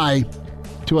goodbye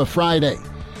to a Friday.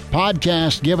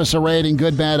 Podcast, give us a rating,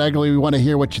 good, bad, ugly. We want to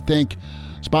hear what you think.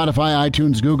 Spotify,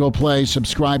 iTunes, Google Play.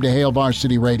 Subscribe to Hail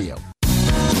Varsity Radio.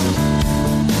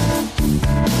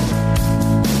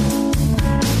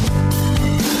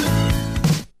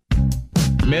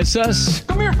 Miss us?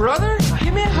 Come here, brother.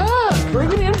 Give me a hug.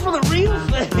 Bring it in for the real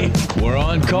thing. We're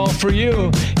on call for you.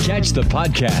 Catch the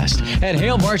podcast at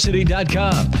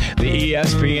HailVarsity.com, the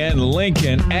ESPN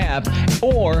Lincoln app,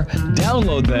 or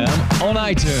download them on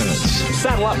iTunes.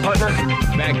 Saddle up, partner.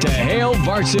 Back to Hail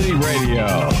Varsity Radio.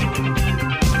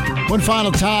 One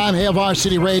final time, Hail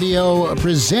Varsity Radio,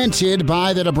 presented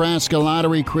by the Nebraska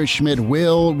Lottery. Chris Schmidt,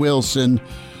 Will Wilson.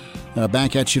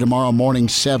 Back at you tomorrow morning,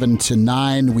 7 to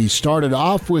 9. We started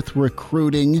off with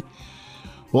recruiting.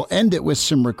 We'll end it with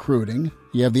some recruiting.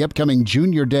 You have the upcoming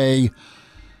junior days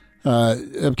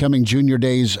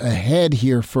ahead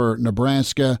here for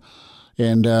Nebraska.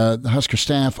 And the Husker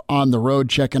staff on the road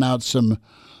checking out some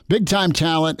big-time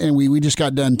talent. And we just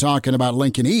got done talking about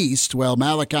Lincoln East. Well,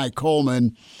 Malachi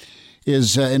Coleman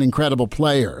is an incredible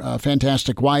player.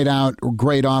 Fantastic wideout,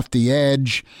 great off the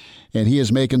edge. And he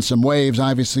is making some waves.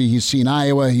 Obviously, he's seen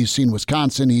Iowa, he's seen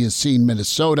Wisconsin, he has seen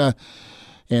Minnesota,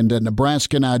 and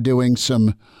Nebraska now doing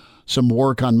some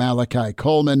work on Malachi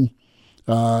Coleman.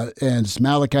 And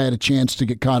Malachi had a chance to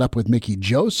get caught up with Mickey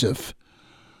Joseph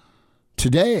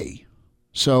today.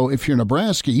 So if you're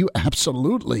Nebraska, you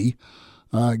absolutely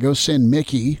go send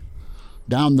Mickey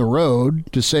down the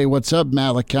road to say, what's up,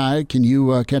 Malachi? Can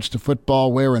you catch the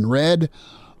football wearing red?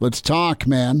 Let's talk,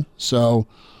 man. So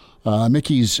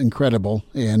Mickey's incredible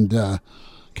and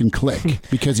can click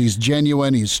because he's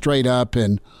genuine, he's straight up,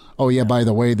 and oh yeah, by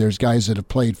the way, there's guys that have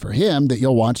played for him that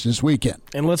you'll watch this weekend.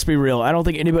 And let's be real, I don't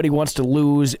think anybody wants to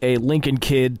lose a Lincoln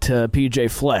kid to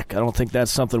PJ Fleck. I don't think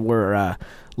that's something we're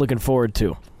looking forward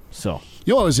to. So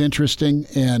you know what was interesting,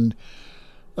 and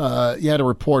you had a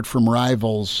report from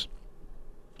Rivals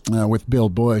with Bill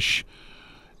Bush,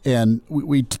 and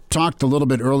we talked a little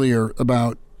bit earlier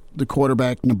about the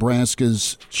quarterback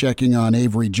Nebraska's checking on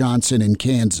Avery Johnson in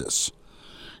Kansas.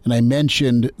 And I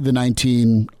mentioned the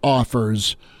 19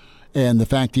 offers and the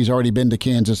fact he's already been to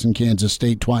Kansas and Kansas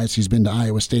State twice. He's been to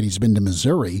Iowa State. He's been to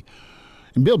Missouri.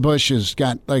 And Bill Busch has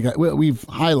got, we've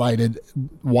highlighted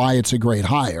why it's a great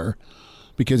hire,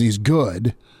 because he's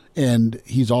good and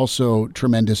he's also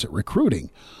tremendous at recruiting.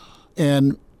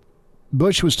 And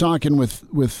Busch was talking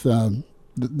with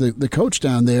the coach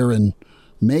down there in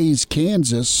Mays,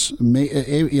 Kansas,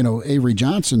 Avery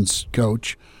Johnson's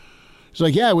coach. He's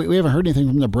like, yeah, we haven't heard anything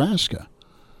from Nebraska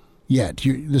yet.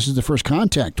 This is the first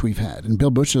contact we've had. And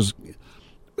Bill Busch's,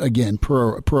 again,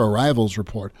 per Rivals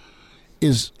report,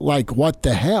 is like, what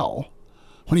the hell?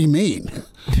 What do you mean?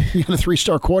 You got a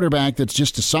 3-star quarterback that's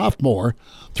just a sophomore,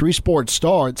 3-sport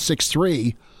star at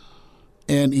 6'3",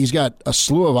 and he's got a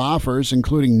slew of offers,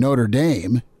 including Notre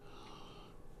Dame,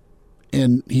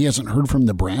 and he hasn't heard from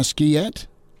Nebraska yet,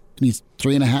 and he's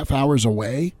 3.5 hours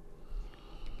away?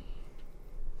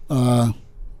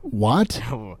 What?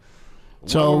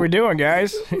 What are we doing,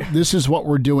 guys? This is what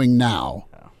we're doing now.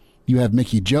 You have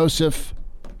Mickey Joseph.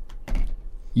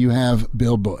 You have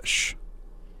Bill Busch.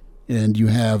 And you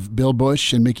have Bill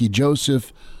Busch and Mickey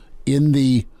Joseph in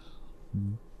the,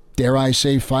 dare I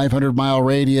say, 500-mile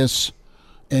radius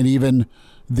and even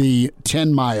the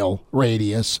 10-mile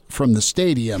radius from the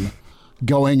stadium,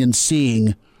 going and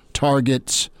seeing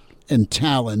targets and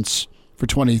talents for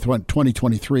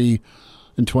 2023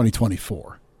 and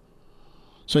 2024.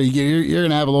 So you're going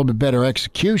to have a little bit better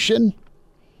execution,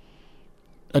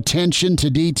 attention to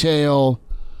detail,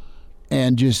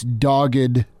 and just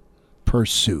dogged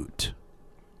pursuit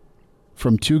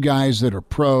from two guys that are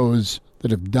pros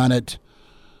that have done it.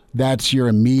 That's your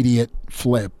immediate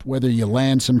flip. Whether you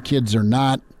land some kids or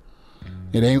not,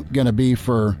 it ain't going to be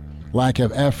for lack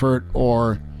of effort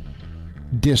or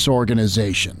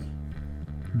disorganization.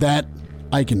 That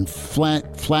I can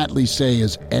flatly say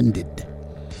is ended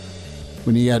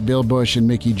when you got Bill Busch and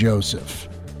Mickey Joseph.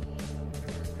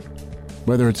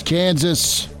 Whether it's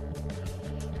Kansas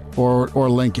or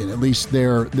Lincoln, at least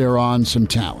they're on some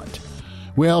talent.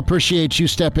 Well, appreciate you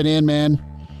stepping in, man.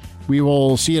 We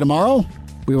will see you tomorrow.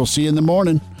 We will see you in the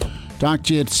morning. Talk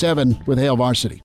to you at 7 with Hail Varsity.